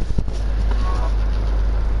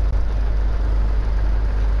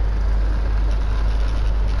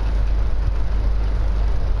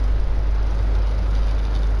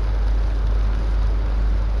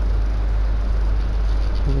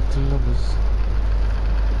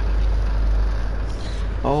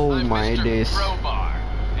 Oh I'm my Mr. days. Crowbar,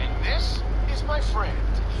 and this is my friend,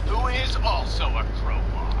 who is also a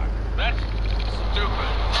crowbar. That's stupid.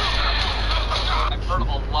 I've heard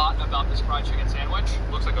a lot about this fried chicken sandwich.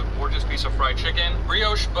 Looks like a gorgeous piece of fried chicken.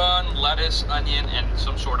 Brioche bun, lettuce, onion, and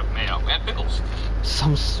some sort of mayo. And pickles.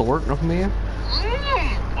 Some sort of mayo?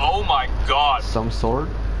 Oh my god. Some sort?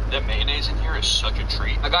 The mayonnaise in here is such a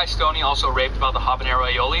treat. A guy Stoney also raved about the habanero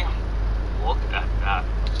aioli. Look at that.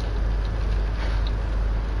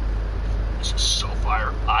 This is so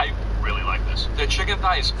fire. I really like this. The chicken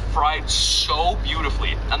thigh is fried so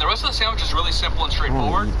beautifully. And the rest of the sandwich is really simple and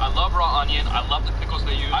straightforward. I love raw onion. I love the pickles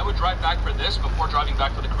they use. I would drive back for this before driving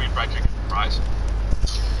back for the Korean fried chicken fries.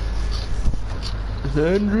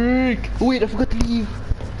 Cedric! Wait, I forgot to leave.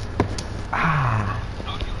 Ah.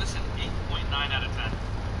 I would give this an 8.9 out of 10.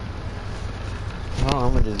 Oh,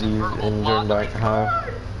 I'm gonna just leave and join back.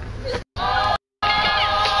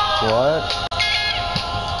 What?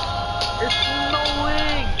 It's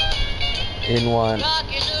snowing! In what?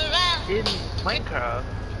 In Minecraft.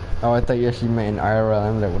 Oh, I thought you actually meant in IRL.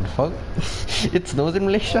 I'm like, what the fuck? It snows in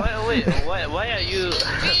Malaysia? Why are you...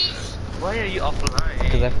 why are you offline?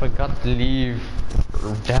 Because I forgot to leave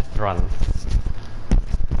Death Run.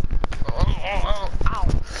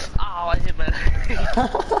 Ow! I hit my leg.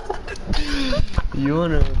 You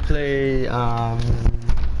wanna play,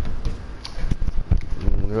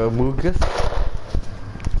 Amogus?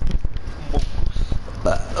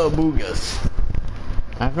 Amogus.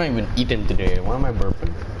 I've not even eaten today. Why am I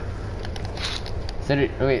burping?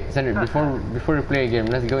 Cedric, before we play a game,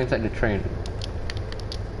 let's go inside the train.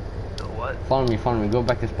 The what? Follow me. Go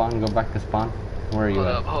back to spawn. Where are you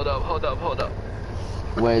at? Hold up.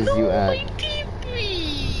 Where's you at?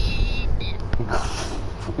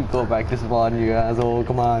 Go back to spawn, you asshole.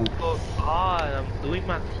 Come on. Oh god, I'm doing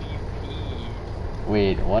my TV.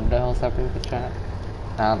 Wait, what the hell's happening to chat?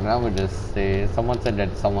 I would just say, someone said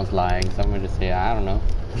that someone's lying. Someone just say, I don't know.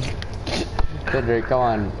 Cedric, come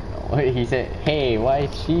on. Wait, he said, hey, why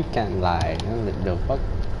she can't lie? I'm like, the fuck?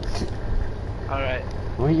 Alright.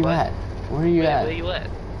 Where you What? at? Where you at?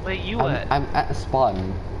 Where you at? I'm at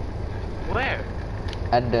spawn. Where?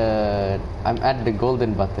 I'm at the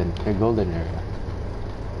golden button, the golden area.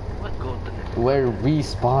 What golden? Where we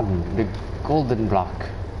spawn, the golden block.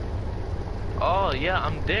 Oh yeah,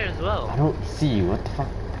 I'm there as well. I don't see you, what the fuck?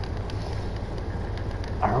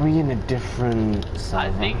 Are we in a different server?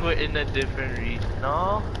 I think we're in a different region.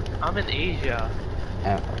 No, I'm in Asia.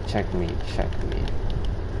 Check me.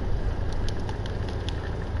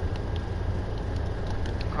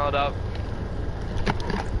 Hold up.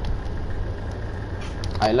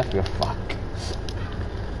 I left your fuck.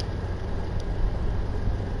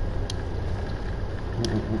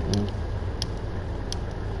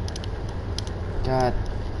 God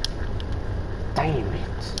damn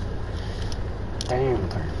it. Damn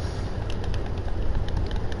her.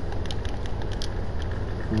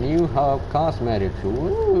 New hub cosmetics.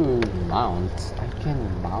 Woo! Mount. I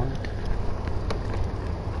can mount.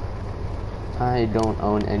 I don't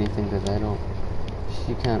own anything because I don't.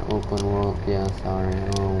 She can't open world. Yeah, sorry.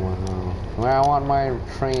 Oh wow. Where I want my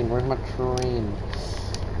train. Where's my train?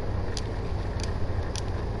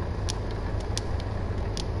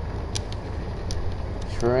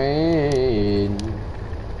 Train.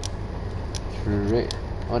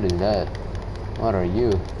 What is that? What are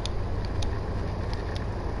you?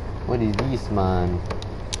 What is this, man?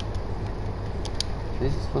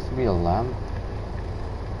 This is supposed to be a lamp?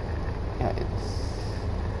 Yeah, it's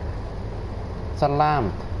a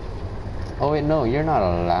lamp. Oh wait, no, you're not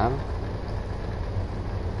a lamp.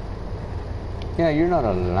 Yeah, you're not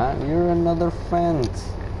a lamp. You're another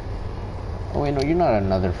fence. Oh wait, no, you're not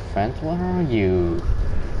another fence. What are you?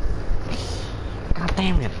 God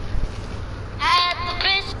damn it.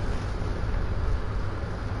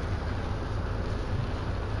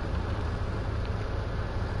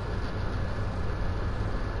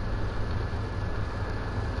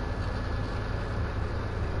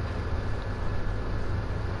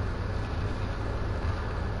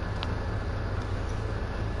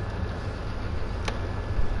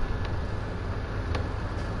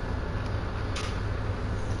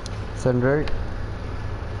 Sandra?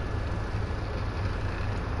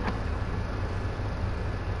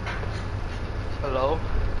 Hello?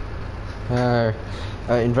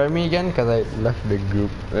 Invite me again because I left the group.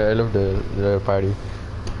 I left the party.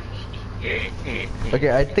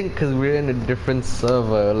 Okay, I think because we're in a different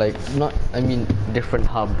server, like different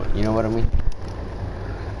hub. You know what I mean?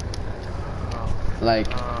 Like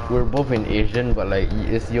we're both in Asian, but like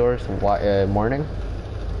is yours morning?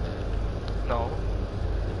 No.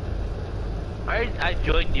 I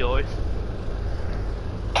joined yours.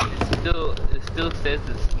 It still says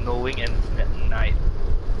it's snowing and it's at night.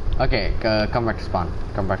 Okay, come back to spawn.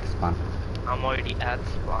 Come back to spawn. I'm already at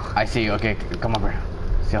spawn. I see you. Okay, come over.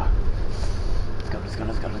 Let's go. Let's go.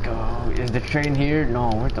 Let's go. Let's go. Is the train here? No.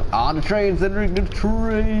 Where's the the train, Cedric? The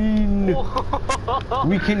train.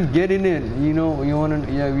 We can get in it. You know, you wanna?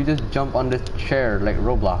 Yeah, we just jump on this chair like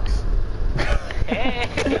Roblox. Hey.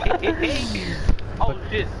 Oh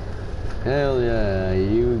shit. Hell yeah,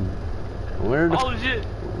 you. Oh shit.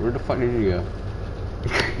 Where the fuck did you go?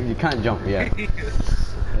 You can't jump yet.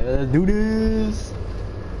 Let's do this.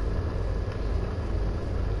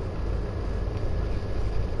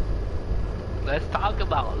 Let's talk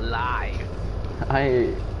about life.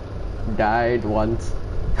 I died once.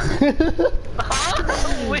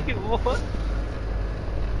 Wait, what?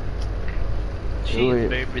 She's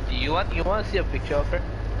very pretty. You want to see a picture of her?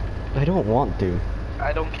 I don't want to.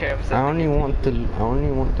 I don't care. I only want to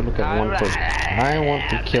look at one person. I want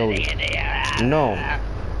to kill you. No.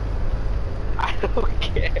 I don't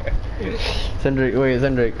care. Zendrik,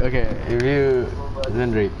 okay,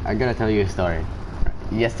 Zendrik, I gotta tell you a story.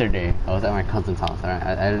 Yesterday, I was at my cousin's house, right?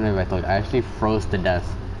 I don't know if I told you, I actually froze to death.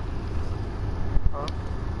 Huh?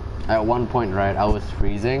 At one point, right, I was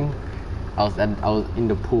freezing. I was in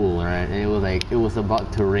the pool, right, and it was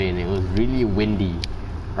about to rain. It was really windy.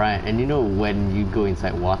 Right, and you know when you go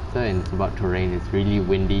inside water and it's about to rain, it's really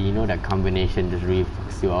windy. You know that combination just really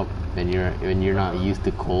fucks you up when you're not used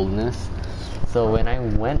to coldness. So when I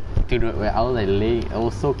went to I was like I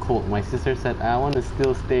was so cold. My sister said I want to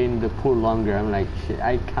still stay in the pool longer. I'm like shit,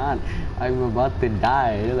 I can't. I'm about to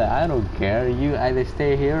die. They're like, I don't care. You either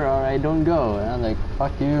stay here or I don't go. And I'm like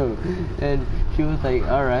fuck you. And she was like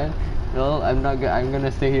all right. Well, I'm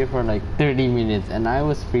gonna stay here for like 30 minutes, and I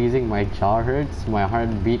was freezing. My jaw hurts. My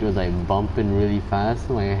heartbeat was like bumping really fast.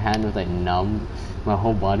 My hand was like numb. My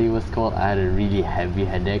whole body was cold. I had a really heavy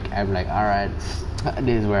headache. I'm like, all right,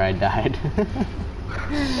 this is where I died.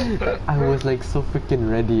 I was like so freaking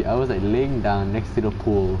ready. I was like laying down next to the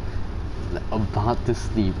pool, like, about to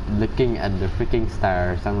sleep, looking at the freaking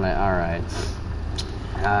stars. I'm like, all right,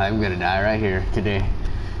 I'm gonna die right here today.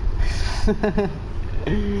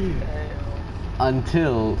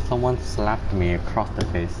 Until someone slapped me across the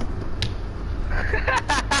face.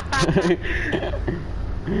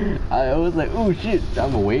 I was like, oh shit,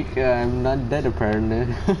 I'm awake, I'm not dead apparently.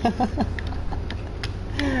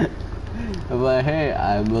 But hey,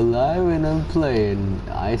 I'm alive and I'm playing.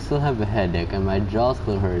 I still have a headache and my jaw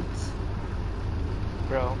still hurts.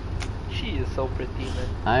 Bro, she is so pretty, man.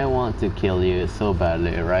 I want to kill you so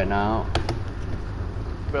badly right now.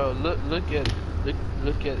 Bro, look at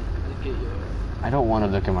your. I don't want to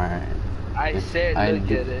look at my. I said look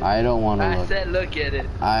at it. I don't want to look. I said look at it.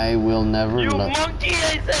 I will never You look. monkey!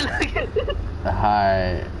 I said look at it.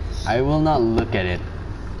 Hi. I will not look at it.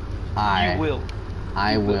 You will.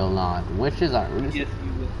 I will not. Which is our. Yes, you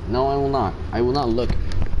will. No, I will not. I will not look.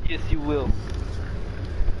 Yes, you will.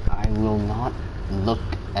 I will not look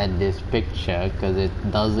at this picture because it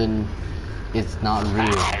doesn't. It's not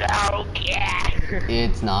real. I don't care.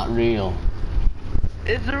 It's not real.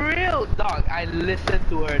 It's real, dog. I listened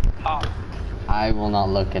to her talk. I will not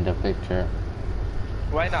look at the picture.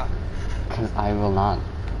 Why not? Because I will not.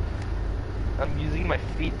 I'm using my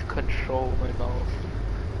feet to control my mouse.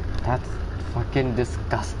 That's fucking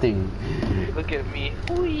disgusting. Look at me.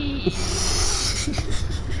 Whee!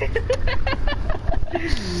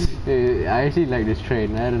 I actually like this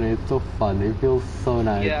train. I don't know, it's so fun. It feels so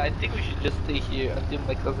nice. Yeah, I think we should just stay here until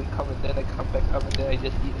my cousin come and then I come back up and then I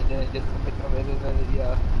just eat and then I just come back up and then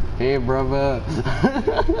yeah. Hey, brother.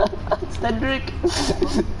 Cedric.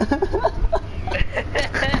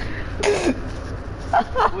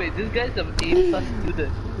 Wait, this guy's an A+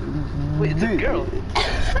 student. Wait, it's a Dude. girl.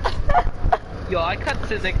 Yo, I can't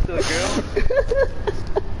sit next to a girl.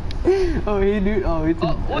 Oh, hey, dude. Oh, it's.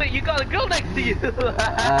 Oh, wait, you got a girl next to you.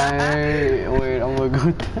 Wait, I'm gonna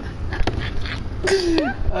go.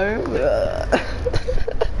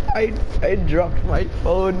 I dropped my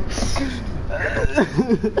phone.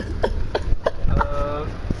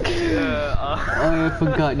 Yeah, Oh, I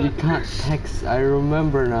forgot you can't text. I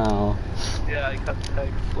remember now. yeah, I can't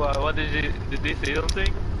text. What did they say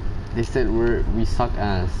something? They said we suck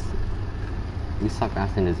ass. We suck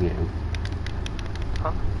ass in this game.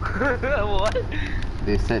 Huh? What?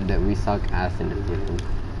 They said that we suck ass in this game.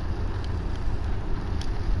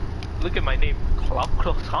 Look at my name, Club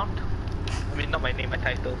Croissant. I mean, not my name, my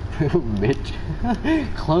title. Bitch.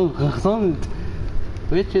 Croissant.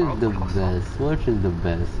 Which is the best? Which is the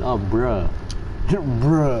best? Oh, bruh.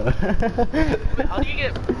 Bruh. Wait, how do you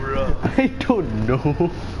get bruh? I don't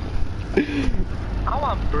know. I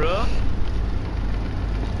want bruh.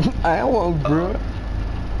 I want bruh.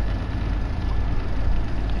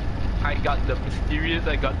 I got the mysterious,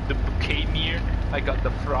 I got the buccaneer, I got the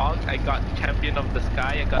frog, I got champion of the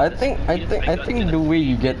sky, I got the I Studious, think the way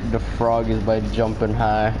you get the frog is by jumping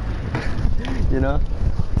high. You know?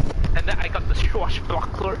 and then I got the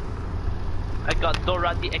swashbuckler, I got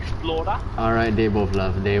Dora the Explorer. Alright, they both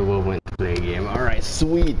left. They both went to play a game. Alright,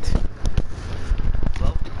 sweet.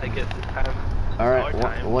 Well, I guess it's time.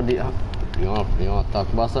 Alright, what do you wanna talk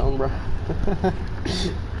about something, bro?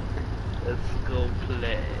 Let's go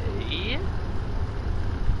play.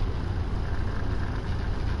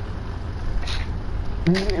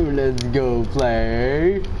 Let's go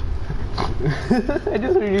play. I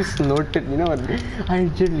just heard you snorted. You know what? I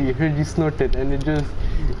literally heard you snorted and it just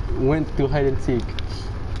went to hide and seek.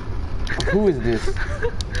 Who is this?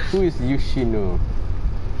 Who is Yushino?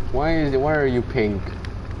 Why are you pink?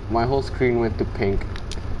 My whole screen went to pink.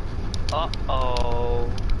 Uh-oh.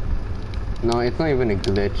 No, it's not even a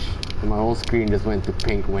glitch. My whole screen just went to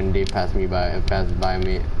pink when they passed by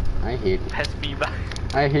me. I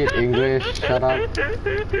hate English. Shut up.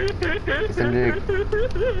 Cedric.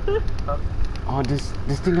 Oh, this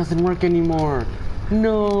thing doesn't work anymore.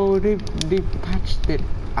 No, they patched it.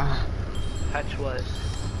 Ah. Patch what?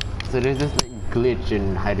 So there's this like glitch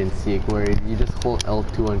in hide and seek where you just hold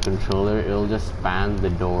L2 on controller, it'll just span the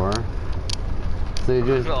door. So you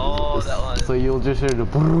just Oh, that one. so you'll just hear the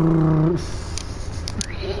brrrr.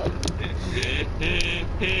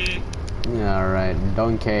 Yeah, alright,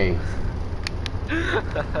 donkey.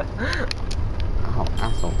 Oh,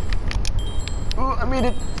 asshole. Oh, I made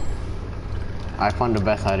it! I found the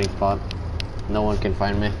best hiding spot. No one can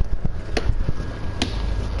find me.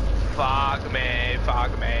 Fuck me,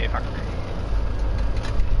 fuck me, fuck me.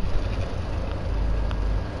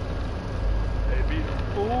 Baby,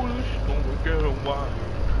 foolish, don't get away.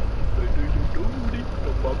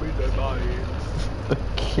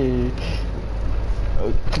 Okay.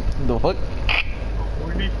 The fuck?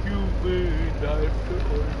 Only human after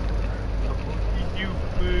all. I'm only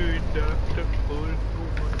human after all.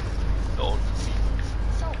 Don't speak.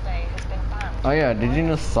 Salt Bay has been banned. Oh yeah, did you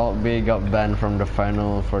know Salt Bay got banned from the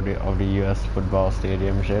final of the US football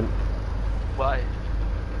stadium shit? Why?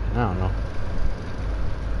 I don't know.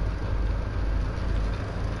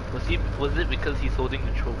 Was it because he's holding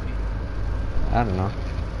the trophy? I don't know.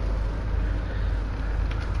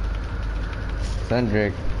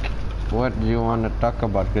 Cedric, what do you want to talk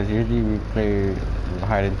about? Because usually we play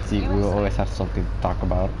hide and seek, we always have something to talk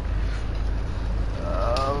about.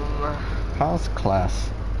 How's class?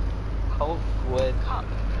 How's good? Cup.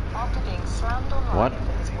 After being slammed online What?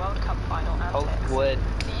 for his World Cup final How's antics, good?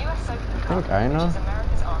 the US Open Cup, think I know. which is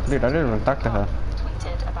America's answer Dude, I didn't even talk to her.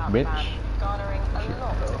 tweeted about Bitch. the ban, garnering a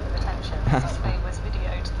lot of attention. Salt Bay was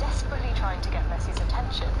videoed desperately trying to get Messi's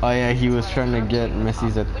attention. Oh yeah, he was As well trying to as get handling the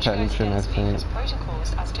Messi's cup, which goes attention, I against think. FIFA's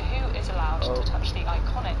protocols as to who is allowed Oh. to touch the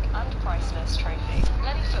iconic and priceless trophy.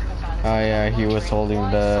 Many football fans Oh yeah, he was wondering holding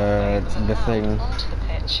why Salt Bay the was allowed thing. onto the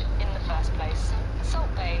pitch in the first place.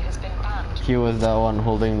 Salt Bay has been banned. He was that one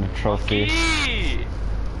holding the trophy. Eee!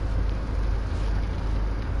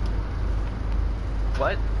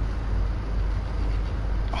 What?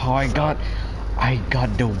 Oh, I got I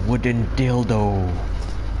got the wooden dildo.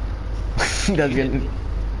 That's gonna...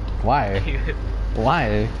 Why?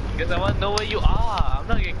 Why? Because I want to know where you are. I'm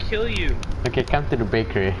not gonna kill you. Okay, come to the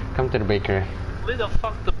bakery. Come to the bakery. Where the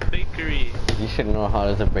fuck the bakery? You should know how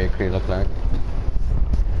does a bakery look like.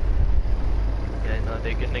 Yeah, I know,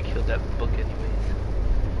 they're gonna kill that book anyways.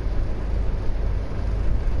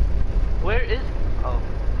 Where is... Oh.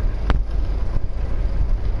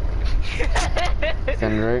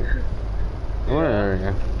 Cendric? Where are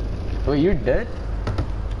you? Wait, you're dead?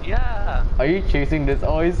 Yeah. Are you chasing this?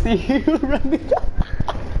 Oh, I see you running.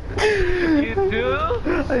 You do?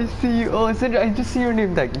 I see you. Oh, Cendric, I just see your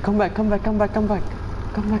name tag. Come back, come back, come back, come back.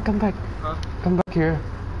 Come back, come back. Huh? Come back here.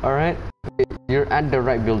 Alright? You're at the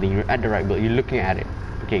right building. You're at the right building. You're looking at it.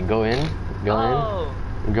 Okay, go in. Go Oh.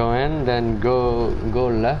 in. Go in. Then go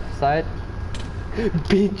left side.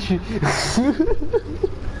 Bitch.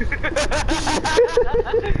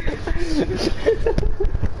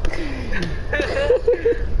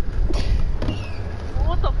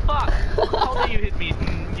 What the fuck? How dare you hit me?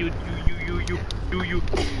 You.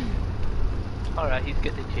 Alright, he's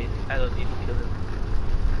getting chased. I don't need to kill him.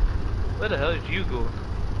 Where the hell did you go?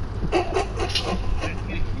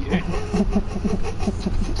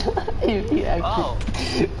 He Oh.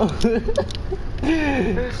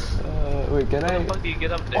 Wait, can How I? the fuck do you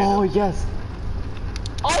get up there? Oh yes.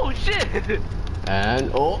 Oh shit!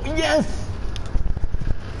 And oh yes.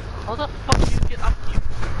 How the fuck do you get up here?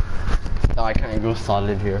 Oh, I can't go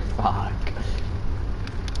solid here. Fuck.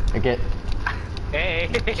 Okay. Hey!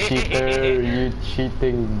 Cheater, you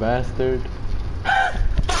cheating bastard.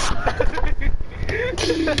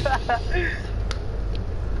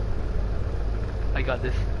 I got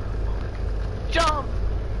this. Jump!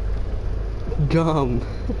 Gum.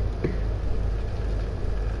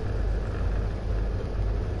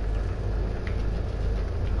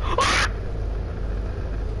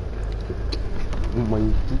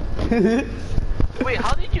 Monkey. Wait,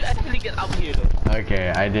 how did you actually get up here though? Okay,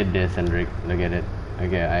 I did this, Hendrik. Look at it.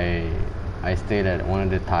 Okay, I stayed at one of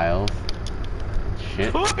the tiles.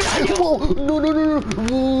 Shit. Oh, behind you! Whoa! No, no, no,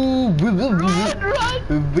 no! Run!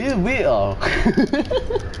 Oh.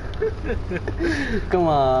 Come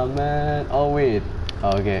on, man. Oh, wait.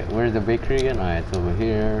 Oh, okay, where's the bakery again? Alright, it's over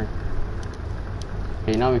here.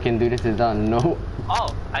 Okay, now we can do this without no...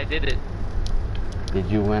 Oh, I did it. Did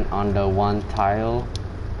you went on the one tile?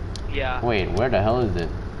 Yeah. Wait, where the hell is it?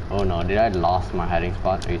 Oh no, did I lost my hiding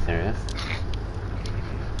spot? Are you serious?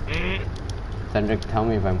 Cendric, tell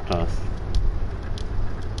me if I'm close.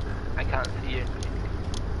 I can't see it.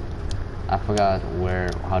 I forgot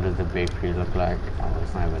how does the bakery look like? Oh,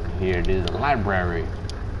 it's not even here. This is the library.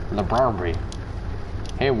 Library.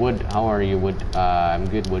 Hey Wood, how are you Wood? I'm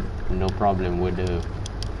good Wood. No problem Wood.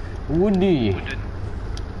 Woody.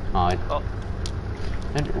 Oh, Oh.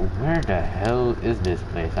 and where the hell is this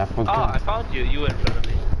place? I Oh, forgot. I found you. You were in front of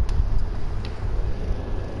me.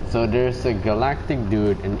 So there's a galactic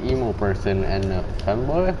dude, an emo person, and a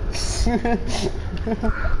femboy?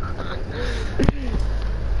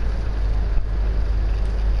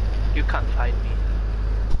 You can't find me.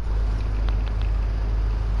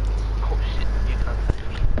 Oh shit,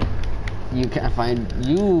 you can't find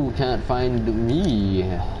me. You can't find me.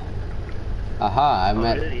 Aha, I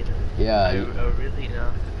met. Really? Yeah, Really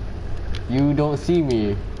now? you don't see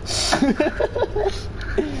me.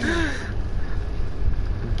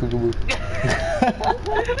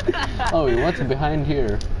 Oh, wait, what's behind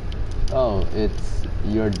here? Oh, it's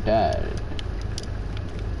your dad.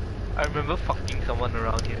 I remember fucking someone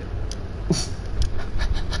around here.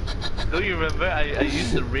 Don't you remember? I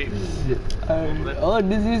used to rape. Oh,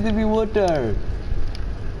 this used to be water.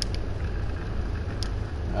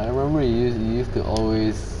 I remember you used to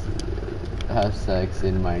always have sex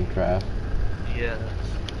in Minecraft. Yeah.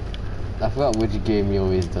 I forgot which game you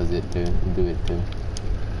always do it to.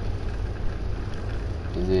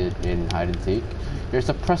 Is it in hide and seek? You're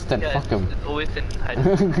suppressed and Yeah, fuck him. it's always in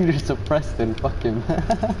hiding. You're suppressed and fuck him.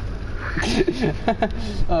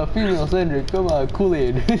 Female Cendric, come on,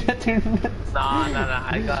 Kool-Aid. Nah,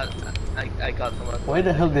 I got someone. Why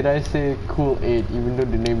the hell did I say Kool-Aid even though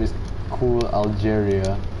the name is Cool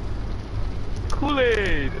Algeria?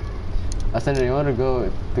 Kool-Aid! Cendric, you want to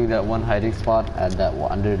go to that one hiding spot at that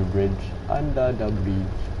under the bridge? Under the bridge.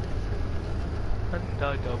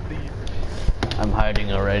 Under the bridge. I'm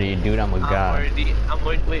hiding already, dude. I'm a god.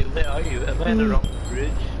 Wait, where are you? Am I in the wrong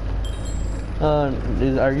bridge?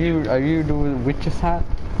 Are you the witch's hat?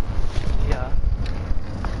 Yeah.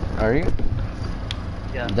 Are you?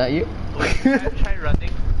 Yeah. Is that you? Wait, try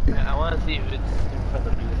running. I want to see if it's in front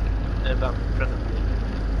of you. If I'm in front of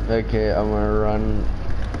you. Okay, I'm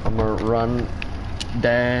gonna run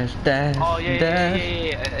Dash, dash, Oh yeah, dash.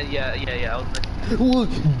 yeah. I was messing. Ooh,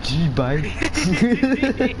 G-bike.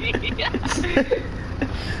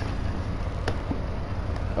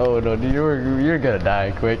 Oh no, dude, you're gonna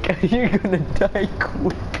die quick. You're gonna die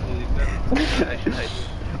quick. I should hide.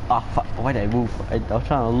 Ah, fuck. Why did I move? I was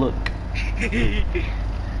trying to look.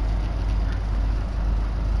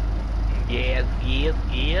 Yes.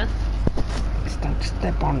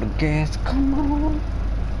 Step on the gas. Come on.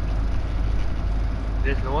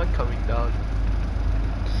 There's no one coming down.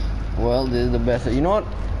 Well, this is the best. You know what?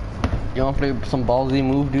 You wanna play some ballsy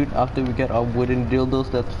move, dude? After we get our wooden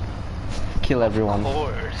dildos, let's kill everyone. Of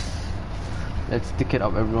course. Let's stick it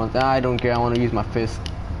up everyone. I don't care. I want to use my fist.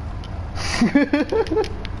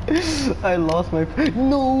 I lost my.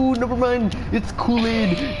 No, never mind. It's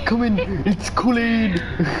Kool-Aid. Come in. It's Kool-Aid.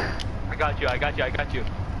 I got you.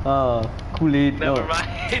 Kool-Aid. Never No.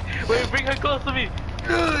 mind. Wait, bring her close to me.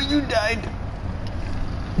 You died.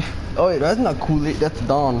 Oh wait, that's not Kool-Aid. That's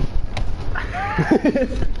Dawn.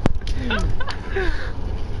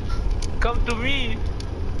 Come to me.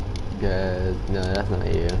 Guys, no, that's not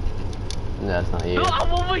you. That's not you. No,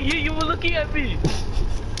 I'm over here. You were looking at me.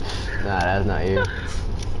 Nah, that's not you.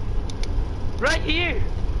 Right here.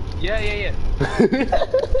 Yeah.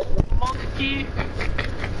 Monkey.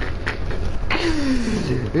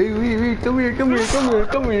 Hey, wait, come here. Come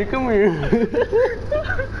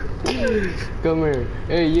here.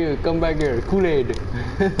 Hey, you, come back here. Kool-Aid.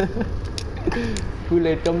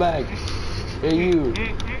 Kool-Aid, come back. Hey, you.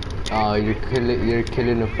 Oh, you're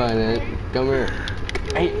killing the fun, eh? Come here.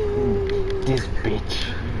 Hey, this bitch.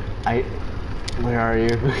 Where are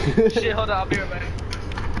you? Shit, hold on. I'll be right back.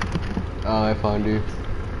 Oh, I found you.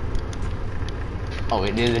 Oh,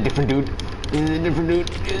 wait, this is a different dude.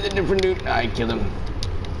 I killed him.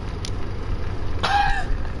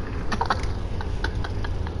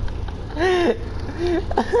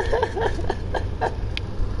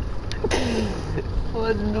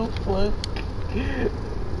 What the fuck?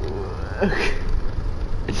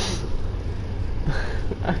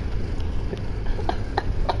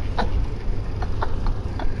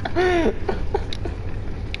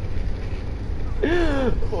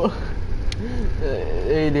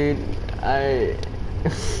 Hey dude,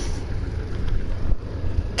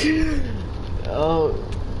 oh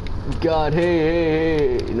god,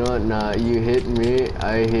 hey, you know what, nah, you hit me,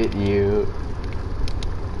 I hit you.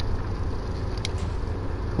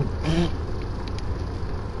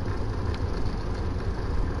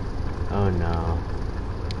 Oh no.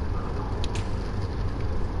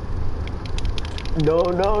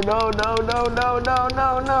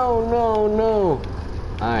 No.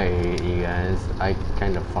 I hate you guys. I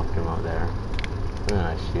kind of fucked him up there.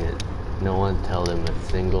 Ah, shit. No one tell him a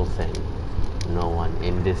single thing. No one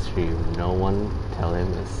in this stream. No one tell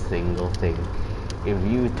him a single thing. If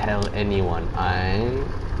you tell anyone, I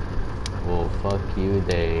will fuck you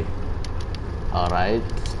day. Alright?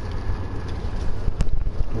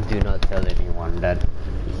 Do not tell anyone that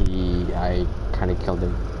I kind of killed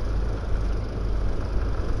him.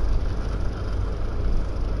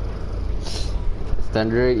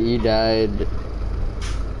 Sandrick, you died.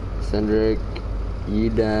 Sandrick, you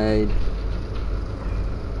died.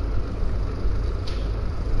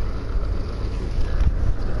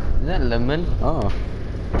 Is that lemon? Oh.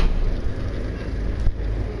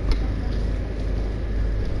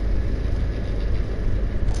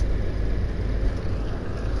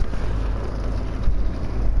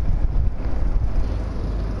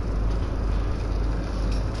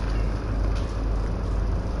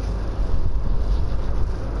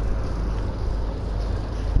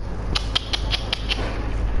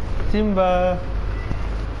 Simba.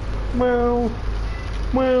 Meow.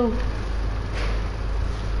 Meow.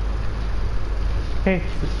 Hey,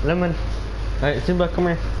 Lemon. Alright, Simba, come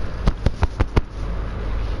here.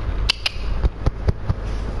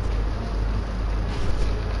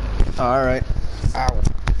 Alright. Ow.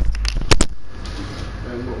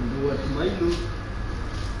 Buat Milo.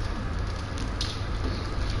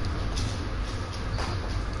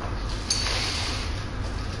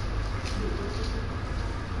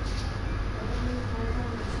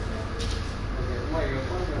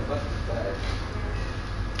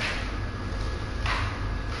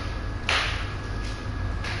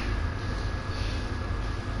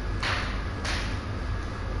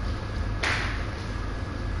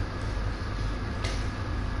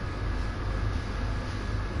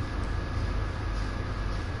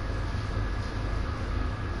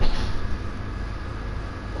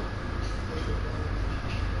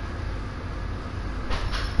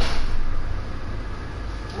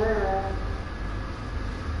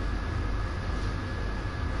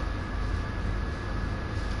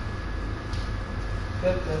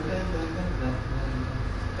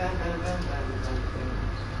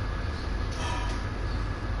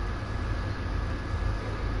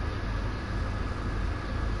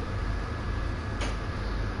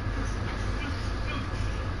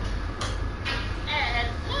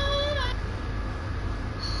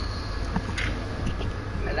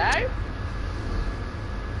 Hello?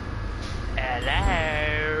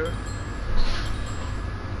 Hello?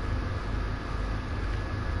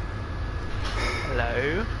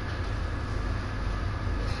 Hello?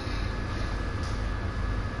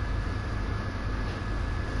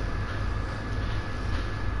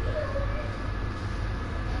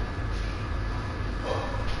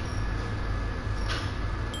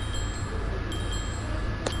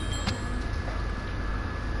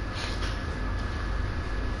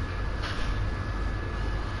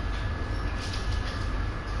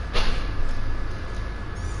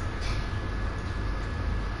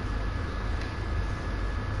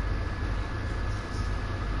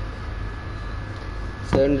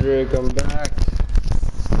 Cendric, I'm back.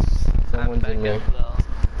 Someone's in there. Well,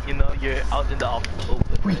 you know, you're out in the open.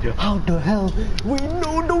 Wait, how the hell? Wait,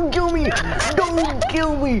 no, don't kill me! Don't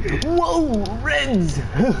kill me! Whoa, Reds!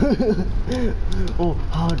 Oh,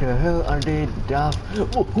 how the hell are they daft?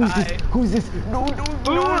 Oh, who's this? Who's this? No, don't,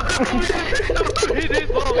 no!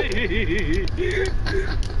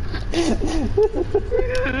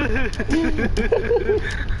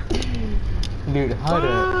 Dude, how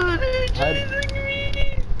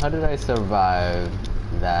did I survive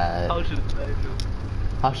that? How should I know?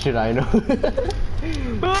 How should I know?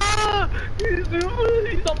 He's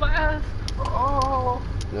on my ass. Oh.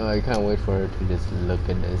 No, I can't wait for her to just look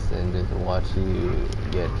at this and just watch you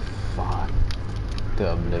get fucked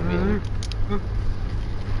to oblivion.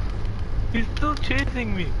 He's still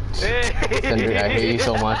chasing me. Cendric, I hate you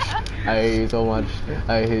so much. I hate you so much.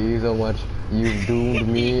 I hate you so much. You've doomed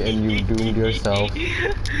me and you've doomed yourself.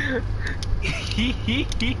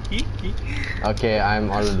 Okay, I'm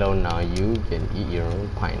all alone now. You can eat your own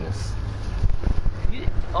pinus.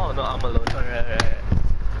 Oh no, I'm alone. Alright.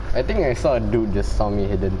 I think I saw a dude just saw me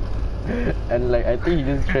hidden. And like, I think he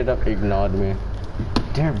just straight up ignored me.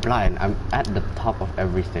 They're blind. I'm at the top of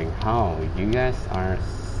everything. How? You guys are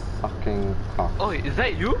sucking cock. Oh, is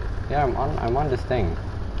that you? Yeah, I'm on this thing.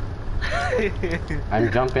 I'm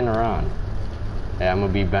jumping around. Yeah, I'm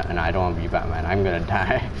gonna be Batman. No, I don't want to be Batman. I'm gonna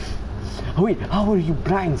die. Wait, how are you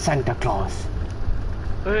blind, Santa Claus?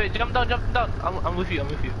 Wait, jump down. I'm with you.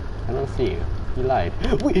 I don't see you. You lied.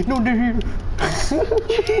 Wait, no, they're here.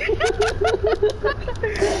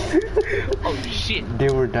 Oh shit. They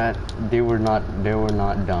were not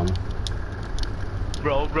dumb.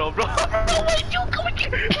 Bro. Oh my god, come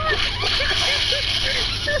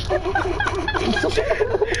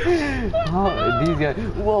How these guys?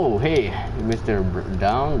 Whoa, hey, Mr.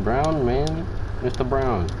 Brown, man, Mr.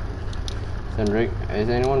 Brown. Cendric, is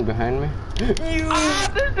anyone behind me? You!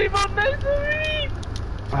 There's people next to me!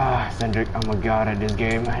 Cendric, I'm a god at this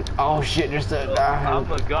game. Oh shit, there's a.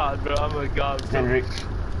 I'm a god, bro. Cendric,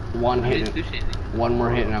 one hit, one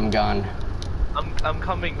more hit, and I'm gone. I'm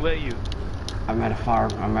coming. Where are you? I'm at a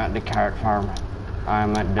farm. I'm at the carrot farm.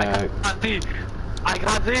 I'm at the. I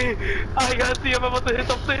can't see. I'm about to hit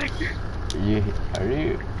something.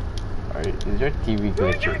 Is your TV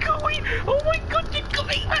glitching? You're going. Oh my god, you're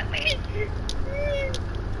coming at me.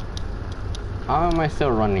 How am I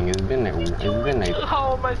still running? It's been like.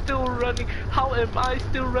 How am I still running?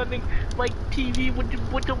 My TV would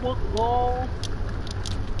work wall.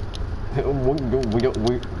 Whoa!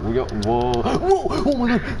 Oh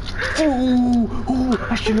my god! Oh,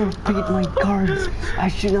 I should not have played my cards. I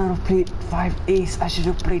should not have played 5 ace. I should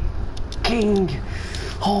have played king.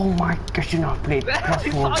 Oh my! I should not have played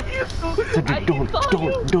 +4. Cendric,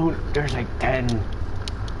 don't! There's like 10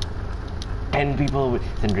 people.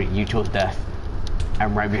 Cendric, you chose death.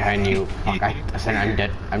 I'm right behind you. Fuck! I'm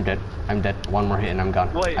dead. I'm dead. One more hit and I'm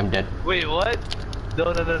gone. Wait, I'm dead. Wait, what?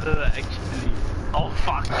 No. Actually. Oh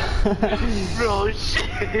fuck. Bro,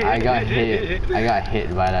 shit. I got hit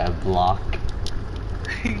by that block.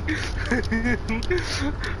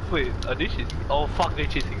 Wait, are they chasing me? Oh fuck, they're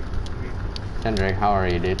chasing me. Cendric, how are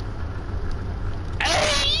you, dude?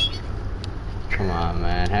 Hey! Come on,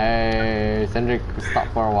 man. Hey, Cendric, stop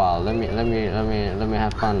for a while. Let me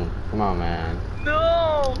have fun. Come on, man.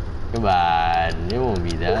 No! Goodbye. It won't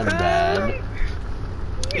be that bad.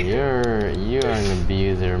 You're an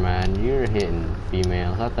abuser, man. You're hitting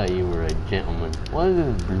females. I thought you were a gentleman. What is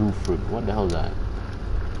this blue fruit? What the hell is that?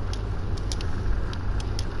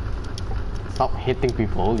 Stop hitting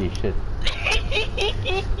people. Holy shit.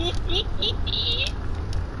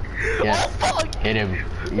 Yes. Oh fuck! Hit him.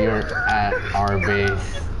 You're at our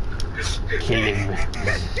base. Kill him.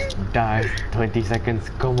 Die. 20 seconds.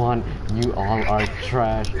 Come on. You all are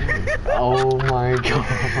trash. Oh my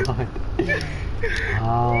god.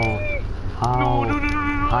 How? How? No,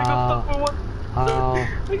 I got stuck for one. How?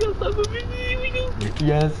 I got stuck for me.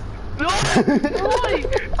 Yes. No! Why?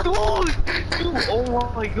 Dude!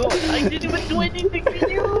 Oh my god, I didn't even do anything to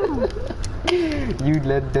you! You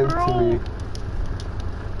led them to Bro. me.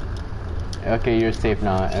 Okay, you're safe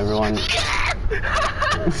now. Everyone.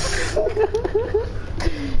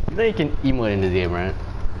 Now you can emote in the game, right?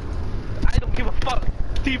 I don't give a fuck.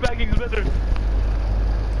 Teabagging is better.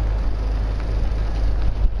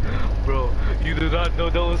 Bro, you do not know,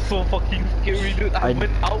 that was so fucking scary, dude. I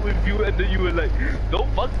went out with you and then you were like, no,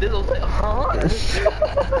 fuck this. I was like, huh?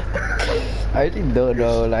 I really don't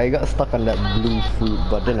know. Like, I got stuck on that blue fruit,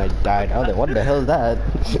 but then I died. I was like, what the hell is that?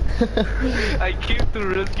 I came to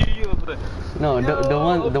rescue you. I was like, No,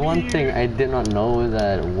 the one please. thing I did not know was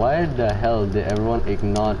that why the hell did everyone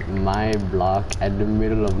ignore my block at the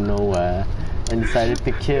middle of nowhere and decided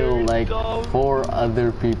to kill like 4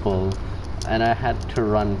 other people, and I had to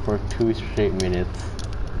run for 2 straight minutes.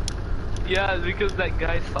 Yeah, because that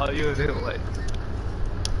guy saw you and then like,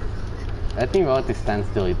 I think we ought to stand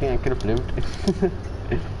still. You think I could have lived?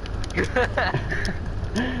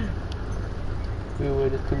 We were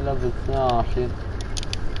just 2 levels. Oh shit.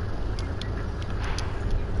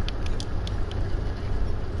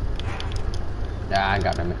 Yeah, I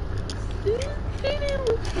got him.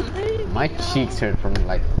 My cheeks hurt from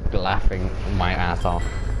like laughing my ass off.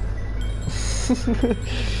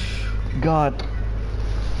 God.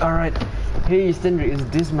 Alright. Hey Stendry, is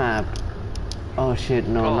this map? Oh shit,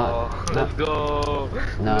 no, let's go.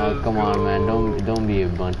 No, Let's come on go. man, don't be a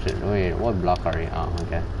bunch of, wait, what block are you? Oh,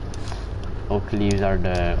 okay. Oak leaves are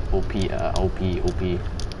the OP.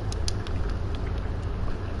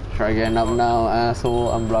 Try getting up now,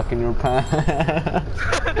 asshole. I'm blocking your path.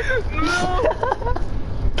 No!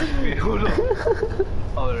 Wait, hold on.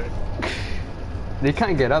 Alright. They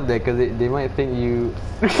can't get up there because they might think you.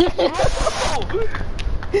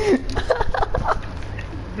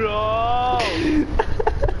 Bro!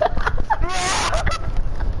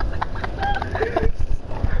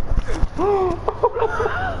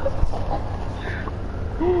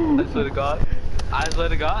 I swear to God. I swear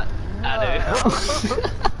to God.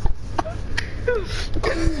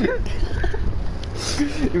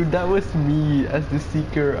 If that was me as the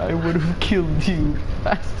seeker, I would have killed you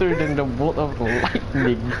faster than the bolt of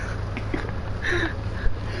lightning.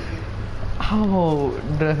 How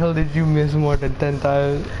the hell did you miss more than 10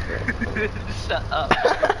 times? Shut up.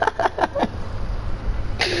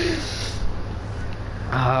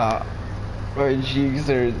 Ah, my cheeks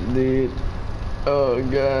hurt, dude. Oh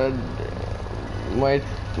god, my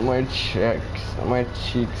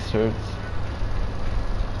cheeks hurt.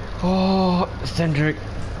 Oh, Cendric.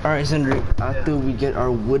 Alright, Cendric. After we get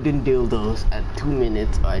our wooden dildos at 2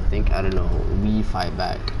 minutes, I think, I don't know, we fight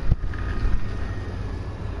back.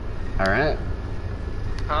 Alright?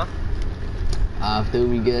 Huh? After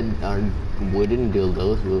we get our wooden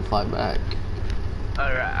dildos, we'll fight back.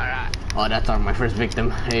 Alright. Oh, that's my first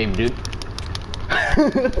victim. Hey, dude.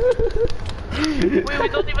 Wait, we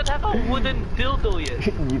don't even have a wooden dildo yet.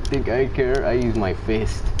 You think I care? I use my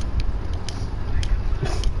fist.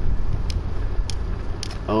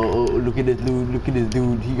 Oh, look at this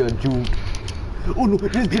dude, he got juked. Oh no,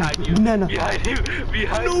 this Behind you. banana. Behind you.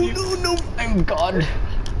 Behind you. No, I'm God.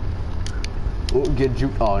 Oh, get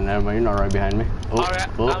juked. Oh, never mind, you're not right behind me. Oh, Alright,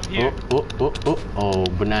 I'm here. Oh,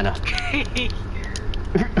 banana.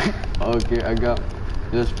 Okay, I got.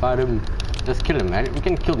 Just fight him. Just kill him, man. We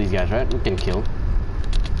can kill these guys, right? We can kill.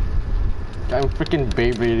 I'm freaking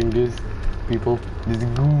Beyblading these people. These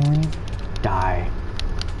goons. Die.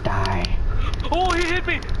 Oh, he hit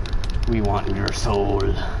me. We want your soul.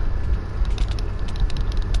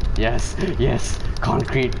 Yes.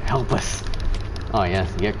 Concrete, help us. Oh yes,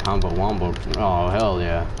 get combo wombo. Oh hell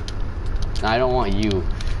yeah. I don't want you.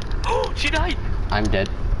 Oh, she died. I'm dead.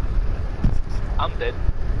 I'm dead.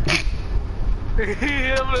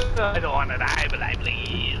 I don't wanna die, but I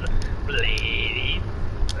please.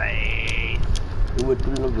 You were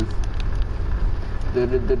 2 levels.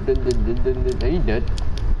 Are you dead?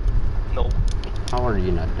 No, How are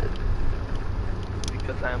you not dead?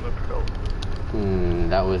 because I'm a pro.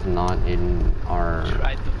 That was not in our...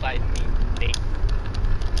 Try to fight me, Nate.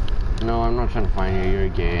 No, I'm not trying to find you. You're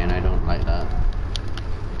gay and I don't like that.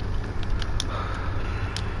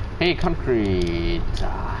 Hey, concrete.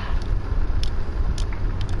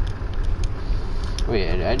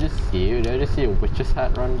 Wait, did I just see you? Did I just see a witch's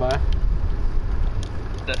hat run by?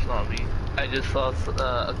 that's not me. I just saw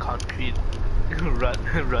a concrete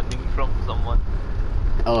running from someone.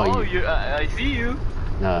 Oh, You're. I see you.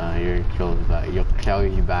 no, you're close by. You're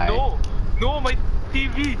close by. No, my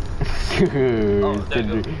TV. Oh, there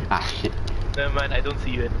you go. Ah, shit. Never mind. I don't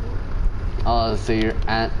see you anymore. Oh, so you're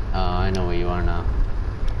at. Oh, I know where you are now.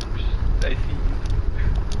 I see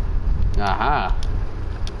you. Aha!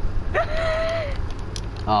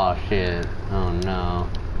 Oh shit. Oh no.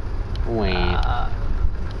 Wait.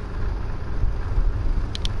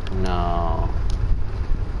 No.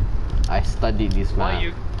 I studied this Why map.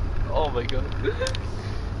 you? Oh my god.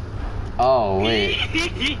 Oh wait.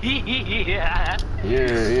 Yeah.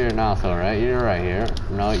 You're an asshole, right? You're right here.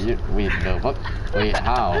 No, you. Wait, the fuck? Wait,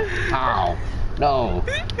 how? How? No.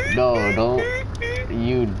 No, don't.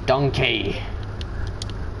 You donkey.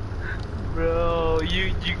 Bro,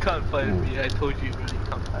 you can't find me. I told you really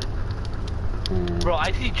can't find me. Bro,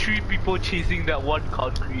 I see 3 people chasing that one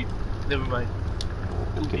concrete. Never mind.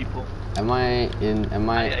 2 Okay. people. Am I in? Am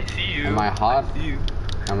I see you. Am I hot? I see you.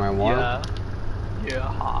 Am I warm? Yeah. You're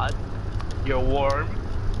hot. You're warm.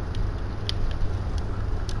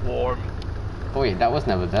 Warm. Oh, wait, that was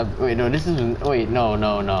never that. Wait, no, this is. Wait, no.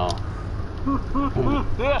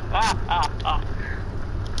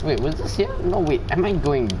 Wait, was this here? No, wait, am I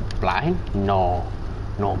going blind? No.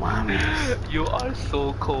 No, mommy. You are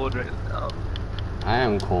so cold right now. I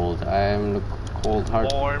am cold. I am the cold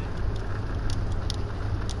heart. Warm.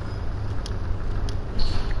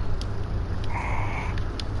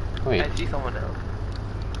 Wait. I see someone else.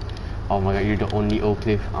 Oh my god, you're the only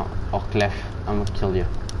Oakley. Oakley. I'm gonna kill you.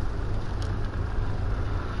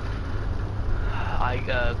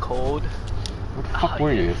 Cold. What the fuck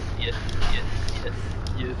were you? Yes.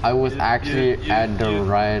 I was actually yes, at the yes.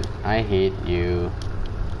 right. I hate you.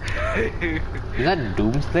 Is that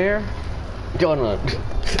Doomslayer? Jonah.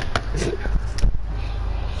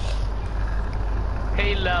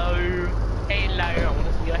 Halo. Halo. I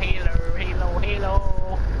wanna see your halo. Halo.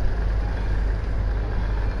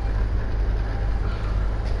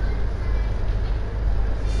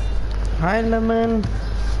 Hi, Lemon.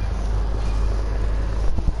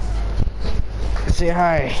 Say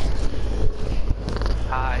hi.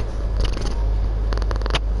 Hi.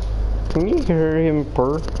 Can you hear him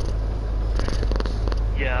purr?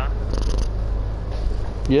 Yeah.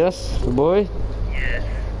 Yes, boy. Yes.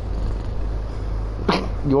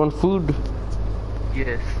 You want food?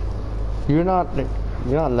 Yes. You're not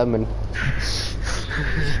Lemon.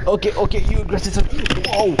 Okay, you aggressive.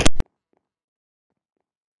 Whoa.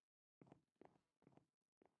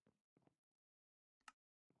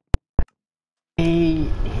 I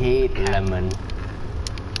hate Lemon.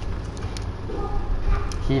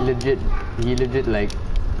 He legit like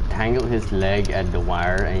tangled his leg at the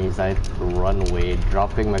wire and he decided to run away,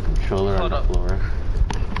 dropping my controller on the floor.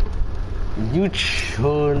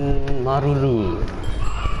 Yuchon Maruru.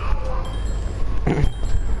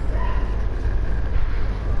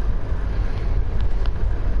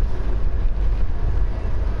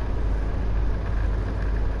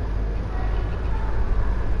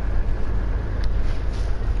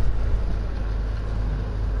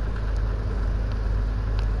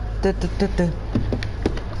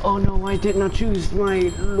 Oh no, I did not choose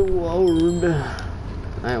my lord.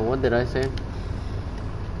 What did I say?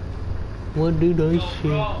 What did I say?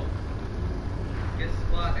 Bro. Guess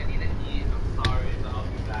what? I need to eat. I'm sorry, but I'll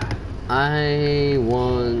be back. I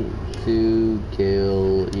want to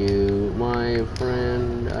kill you, my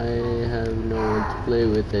friend. I have no one to play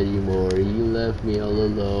with anymore. You left me all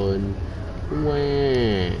alone.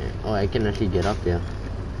 Wah. Oh, I can actually get up there.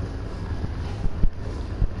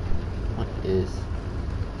 What is...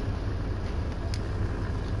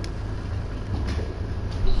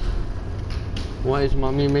 What is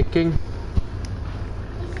mommy making?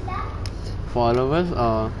 For all of us,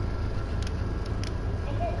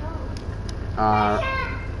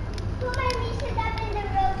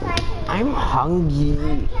 I'm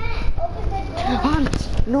hungry.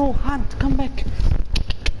 Hunt! No, Hunt, come back.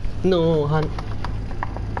 No, Hunt.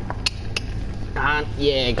 Hunt,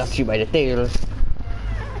 yeah, got you by the tail.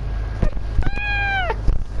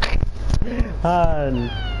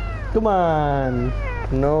 Hunt, come on.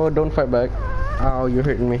 No, don't fight back. Ow, you're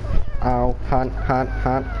hurting me. Ow, Hunt.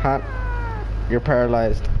 You're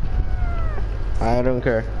paralyzed. I don't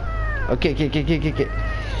care. Okay.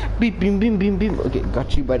 Beep, beam. Okay,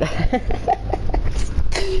 got you by the...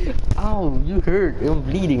 Ow, you hurt. I'm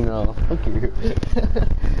bleeding now. Okay.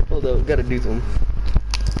 Hold on, gotta do some.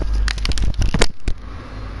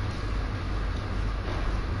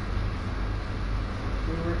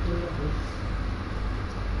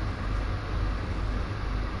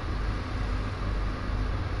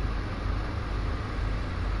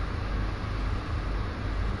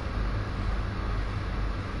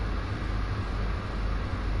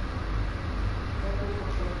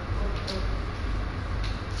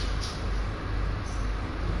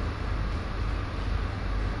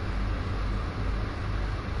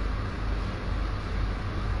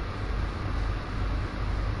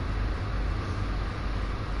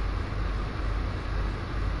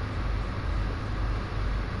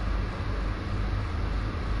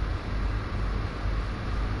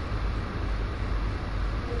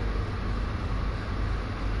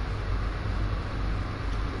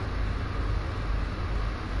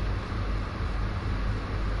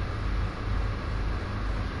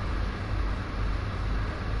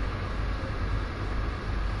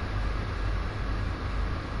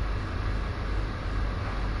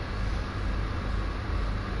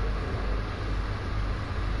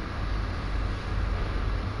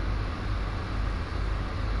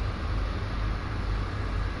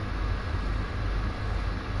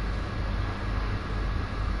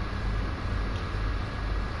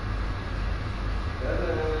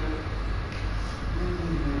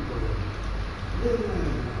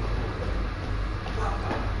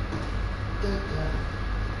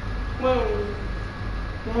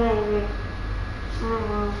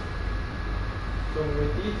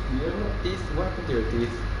 You have no teeth? What happened to your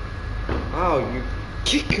teeth? Ow, you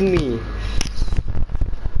kicked me!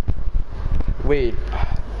 Wait,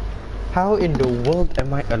 how in the world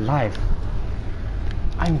am I alive?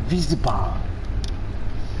 I'm visible.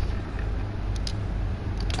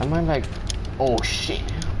 Am I like, oh shit,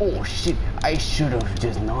 I should have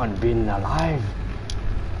just not been alive.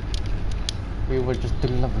 We were just two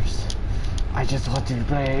lovers. I just want to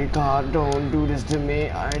play. God, don't do this to me.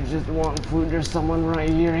 I just want food. There's someone right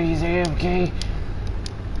here. He's AFK.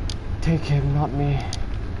 Take him, not me.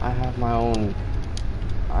 I have my own.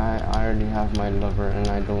 I already have my lover and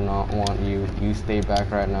I do not want you. You stay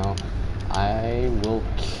back right now. I will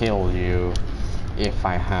kill you if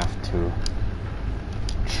I have to.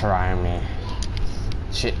 Try me.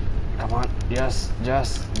 Shit. Come on. Just.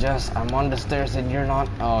 I'm on the stairs and you're not.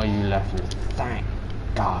 Oh, you left me. Thank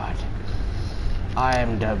God. I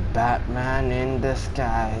am the Batman in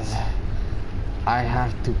disguise. I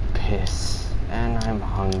have to piss and I'm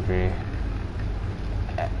hungry.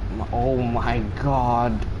 Oh my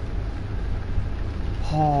God.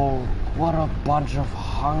 Oh, what a bunch of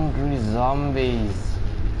hungry zombies.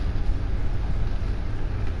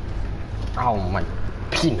 Oh, my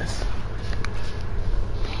penis.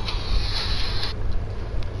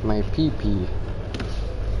 My pee-pee.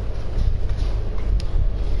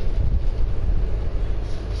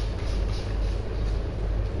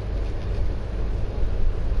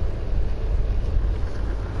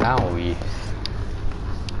 Owie.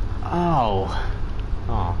 Ow.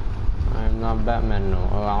 Oh, I'm not Batman, no.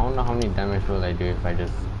 Oh, I don't know how many damage will I do if I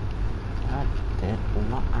just... God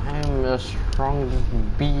damn, I'm the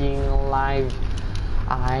strongest being alive.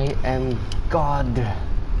 I am God.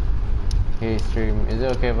 Hey stream, is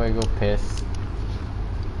it okay if I go piss?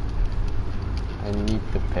 I need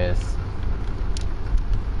to piss.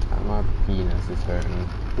 My penis is hurting.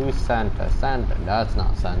 Who's Santa? Santa? That's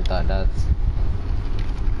not Santa, that's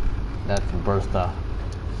Bertha.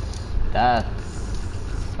 That's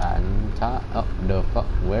Santa. Oh, the fuck?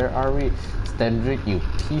 Where are we? Stendrick, you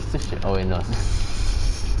piece of shit. Oh, wait, no.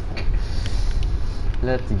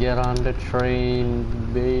 Let's get on the train,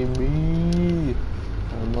 baby.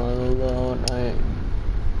 I'm all alone.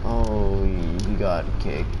 Oh, he got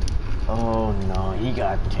kicked. Oh no, he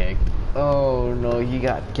got kicked. Oh no, he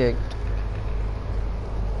got kicked.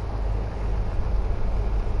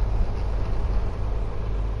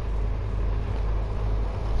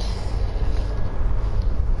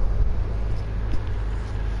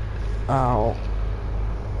 Ow.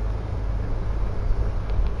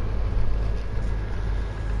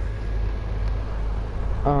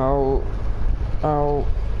 Ow. Ow.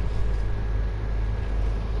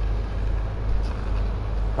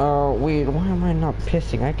 Oh, wait, why am I not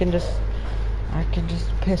pissing? I can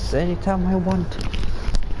just piss anytime I want.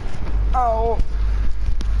 Ow.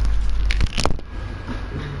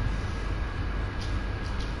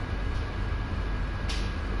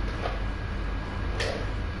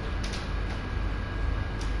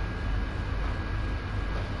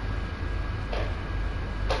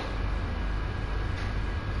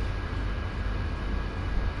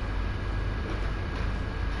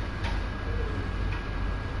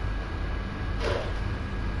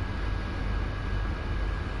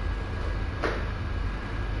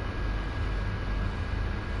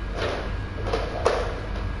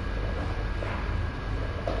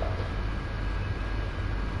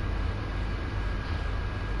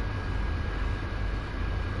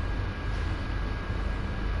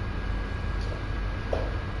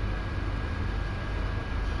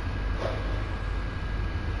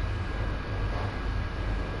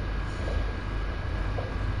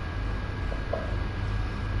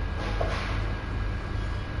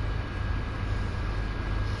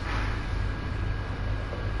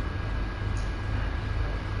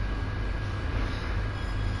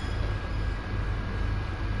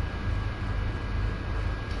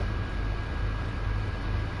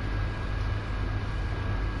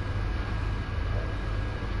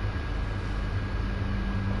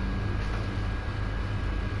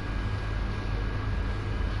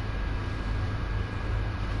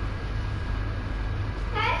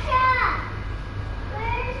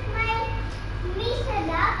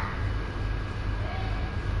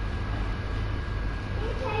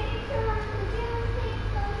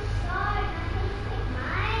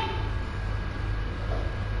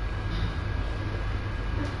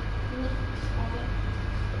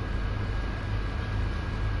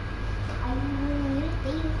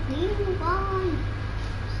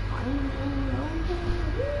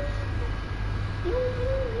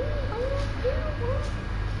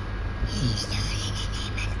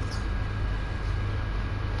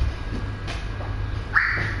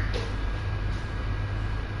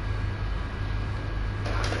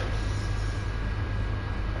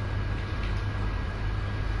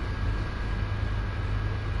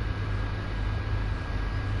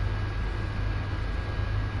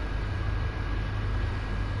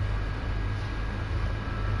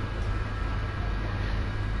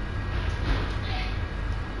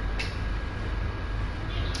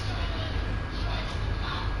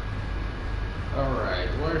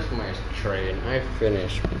 train. I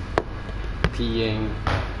finished peeing.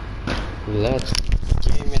 Let's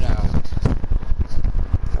game it out.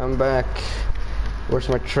 I'm back. Where's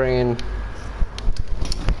my train?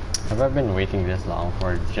 Have I been waiting this long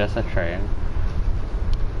for just a train?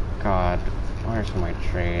 God, where's my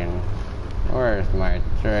train? Where's my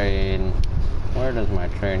train? Where does my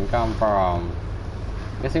train come from?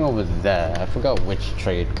 Guessing over there. I forgot which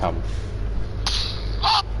train comes.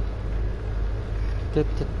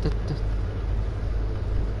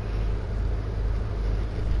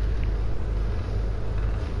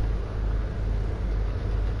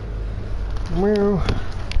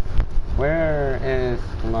 Where is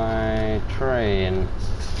my train?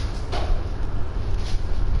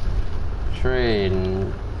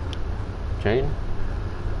 Train?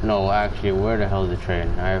 No, actually, where the hell is the train?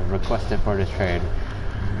 I've requested for the train.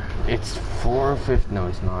 It's 4:50. No,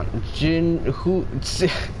 it's not.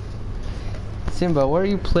 Simba, why are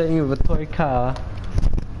you playing with a toy car?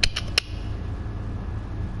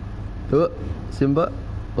 Oh, Simba.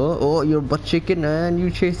 Oh, you're butt chicken and you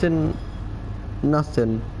chasing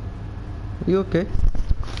nothing. You okay?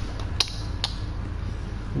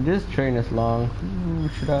 This train is long.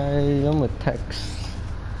 Should I? I'm a text.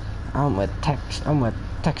 I'm a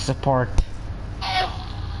tech support.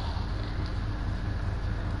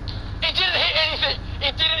 It didn't hit anything!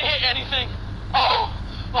 It didn't hit anything! Oh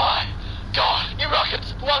my god! You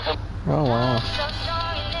rockets! Welcome! Oh wow.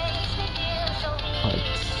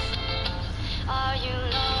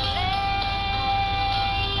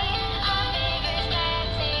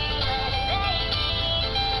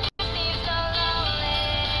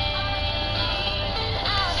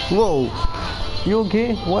 Whoa! You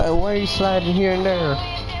okay? Why are you sliding here and there?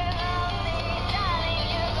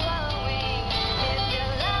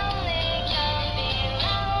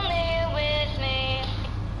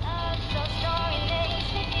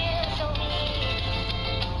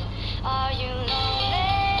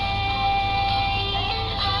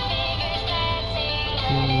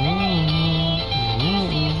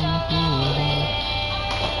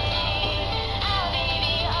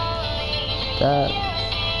 That.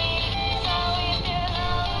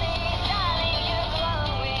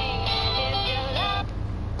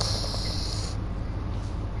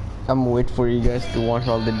 I'm gonna wait for you guys to wash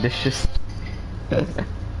all the dishes. I'm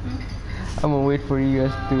gonna wait for you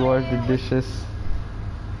guys to wash the dishes.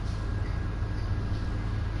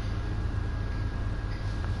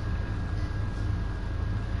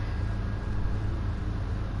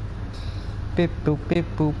 Beep boop beep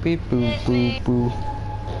boop beep boop boop boop.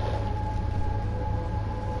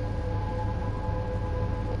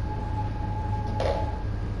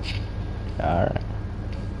 Alright.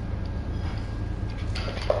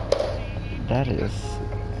 That is.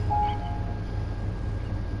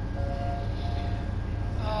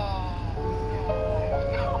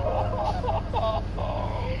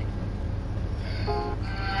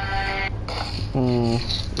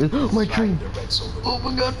 My train! Oh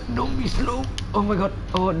my god, don't be slow! Oh my god,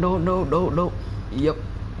 oh no. Yep,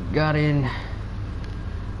 got in.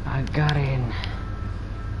 I got in.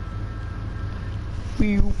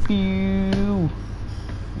 Pew pew.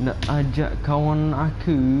 Nak ajak kawan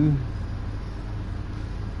aku.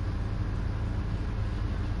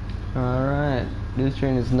 Alright, this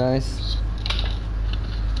train is nice.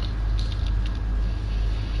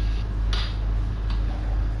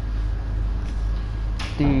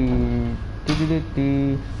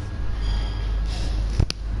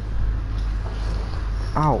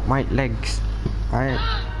 Ow, my legs. Alright.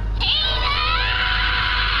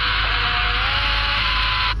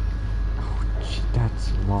 Oh,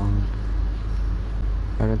 that's long.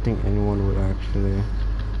 I don't think anyone would actually.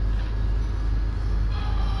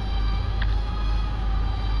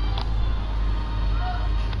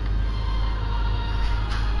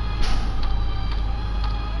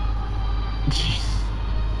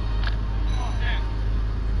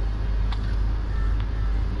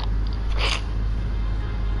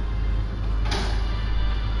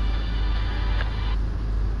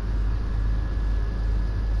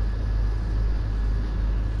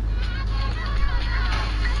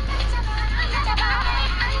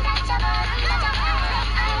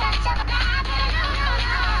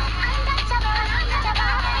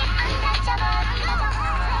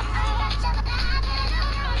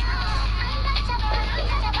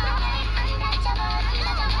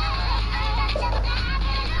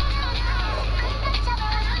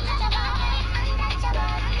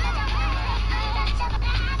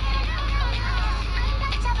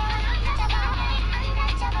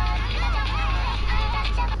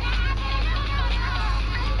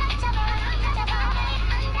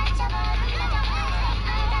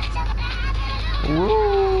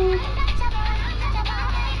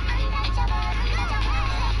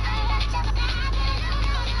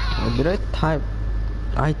 Did I type?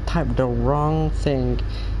 I typed the wrong thing.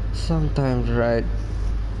 Sometimes, right?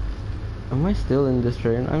 Am I still in this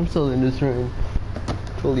train? I'm still in this train.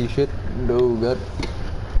 Holy shit! No god.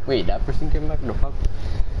 Wait, that person came back. The fuck?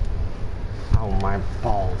 Oh my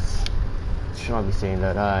balls! Should not be saying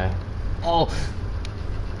that. Oh.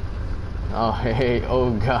 Oh hey.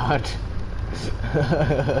 Oh god.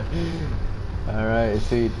 All right,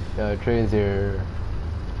 sweet. Train's here.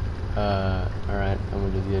 Alright, I'm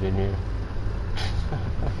gonna just get in here.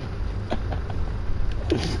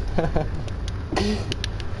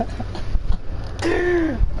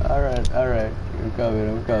 Alright, I'm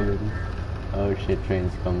coming. Oh shit,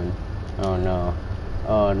 train's coming. Oh no.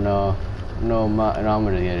 Oh no. No, no, I'm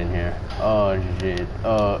gonna get in here. Oh shit.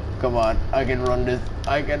 Oh, come on. I can run this.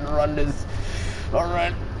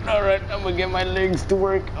 Alright, I'm gonna get my legs to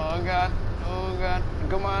work. Oh god.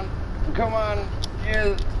 Come on.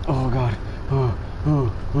 Yes. Oh god.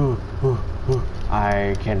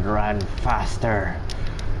 I can run faster.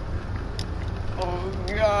 Oh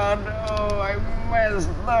god. Oh, I messed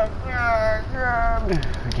up. Oh god.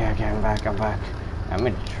 Okay, I'm back. I'm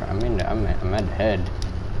at head.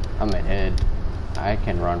 I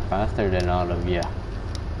can run faster than all of you.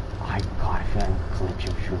 I god, I feel like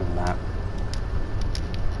glitching through the map.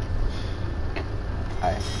 I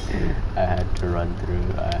had to run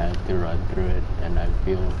through it, and I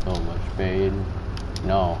feel so much pain.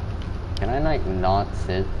 No. Can I like not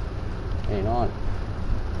sit? Hey, you know what?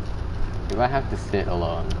 If I have to sit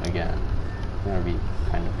alone again, I'm gonna be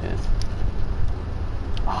kind of pissed.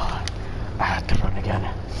 Ah, I have to run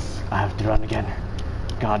again.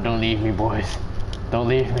 God, don't leave me, boys. Don't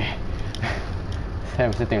leave me.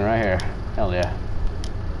 I'm sitting right here. Hell yeah.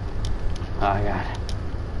 Oh god.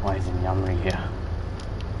 Why isn't Yamri here?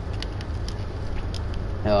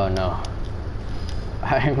 Oh no.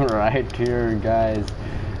 I'm right here, guys.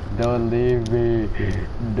 Don't leave me.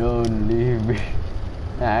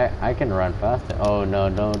 I can run faster. Oh no,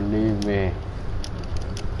 don't leave me.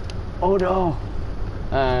 Oh no.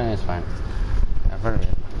 It's fine. I've already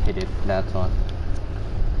hit it. That's one.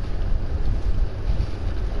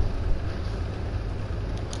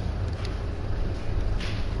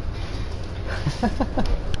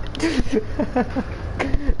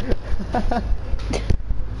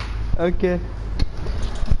 Okay.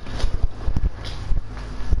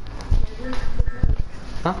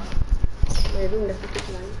 Huh?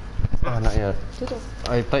 Oh, not yet.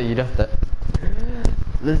 I thought you left that.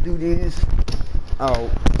 Let's do this. Oh.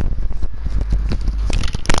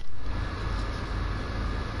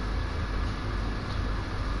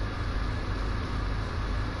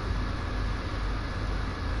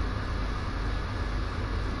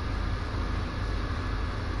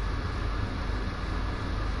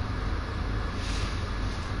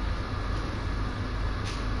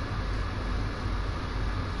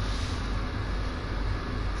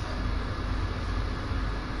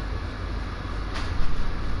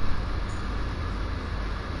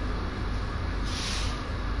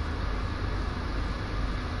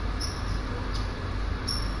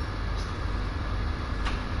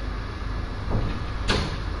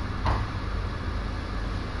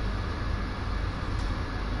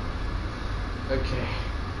 Okay.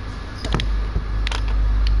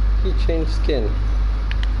 He changed skin.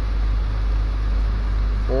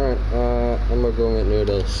 Alright, I'm gonna go make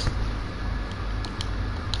noodles.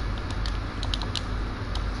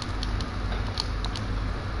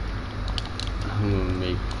 I'm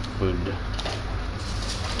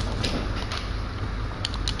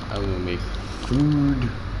gonna make food.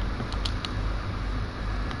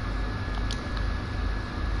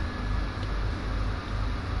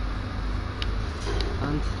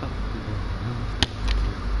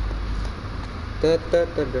 Da, da,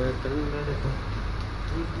 da, da, da, da.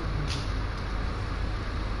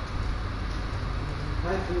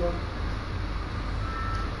 Hi, Fiwa.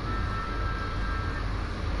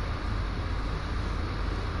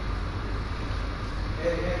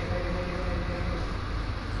 Hey.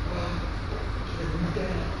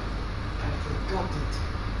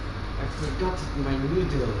 I forgot it, my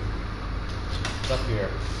noodle. It's up here.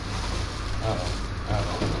 Uh-oh.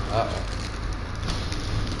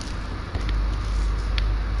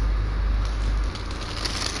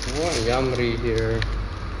 What Yamri here?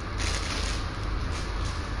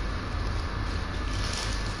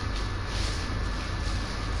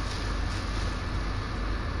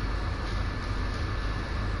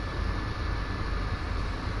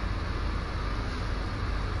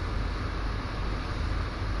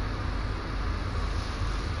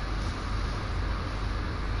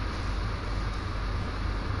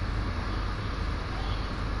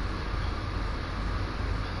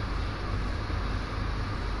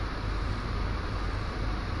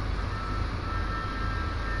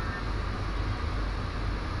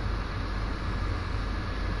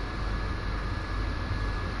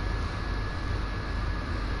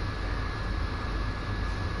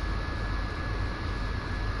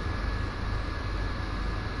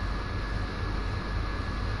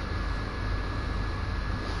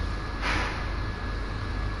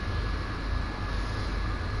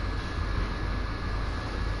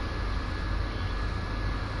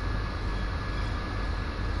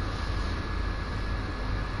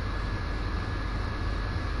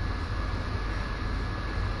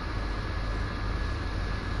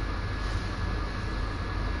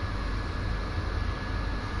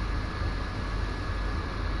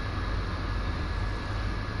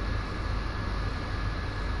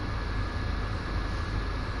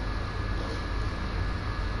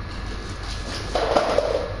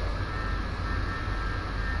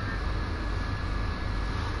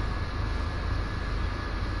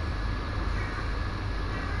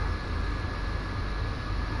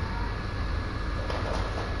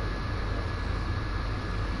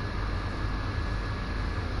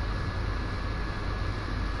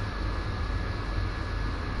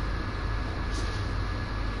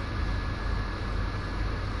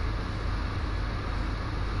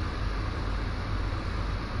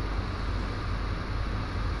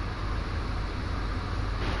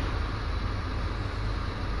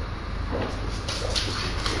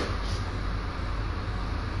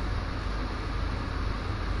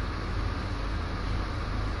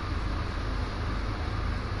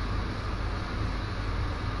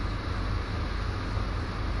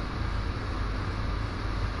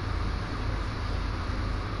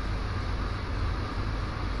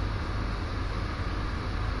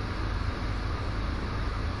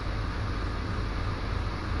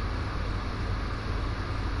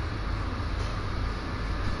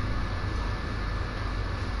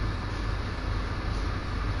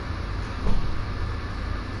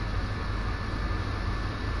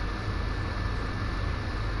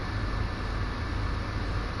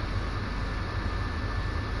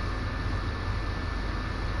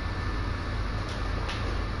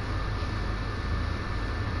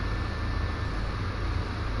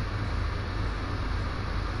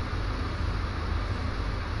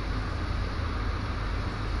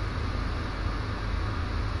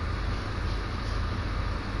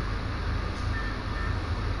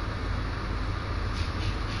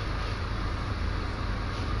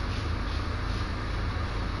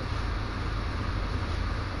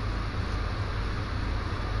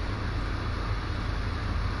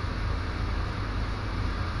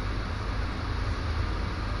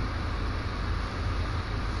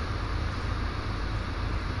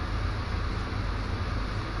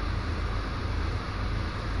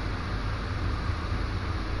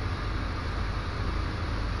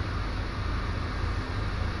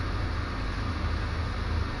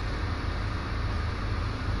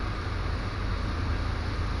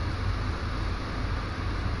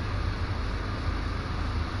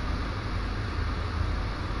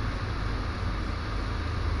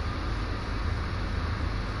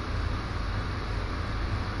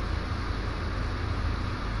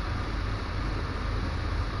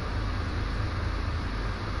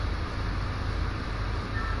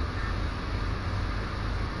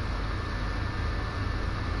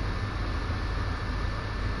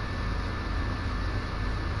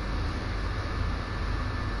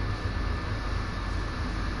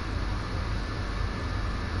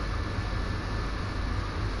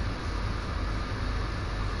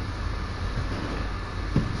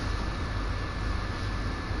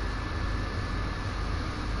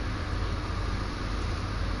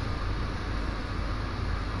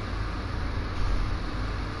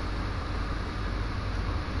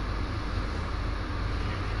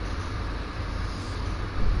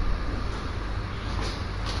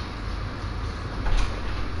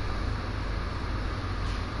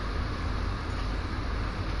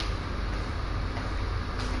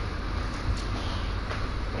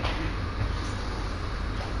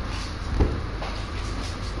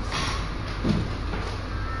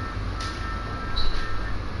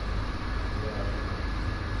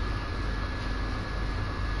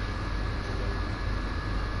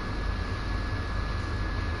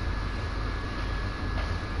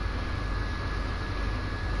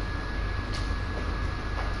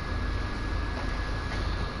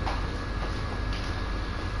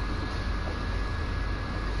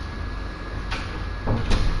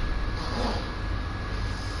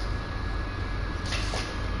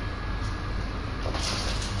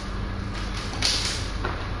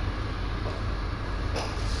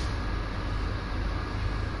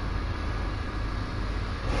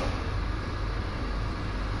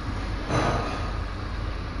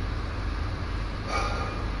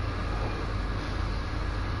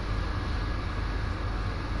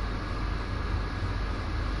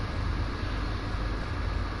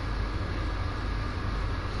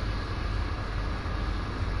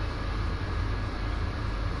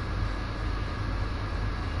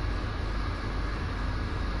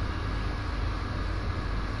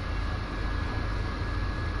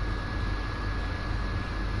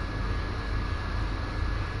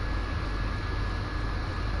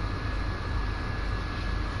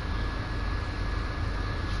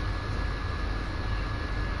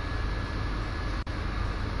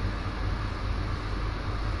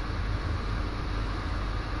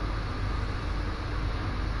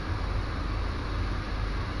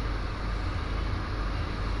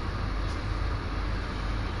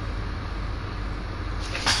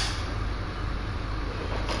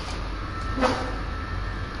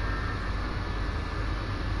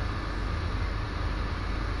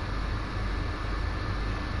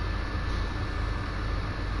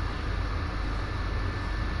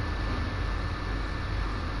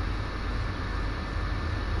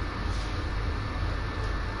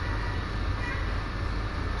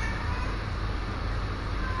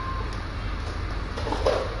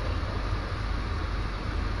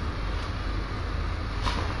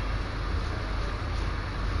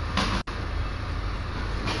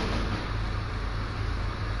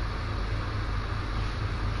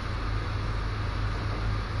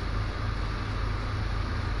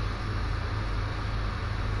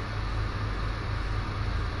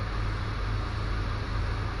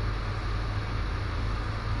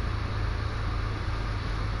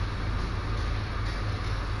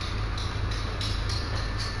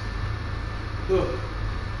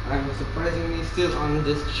 I'm surprisingly still on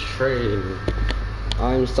this train.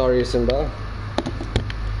 I'm sorry, Simba.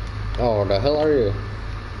 Oh, the hell are you?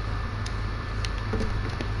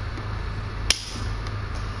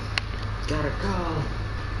 Gotta call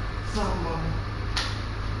someone.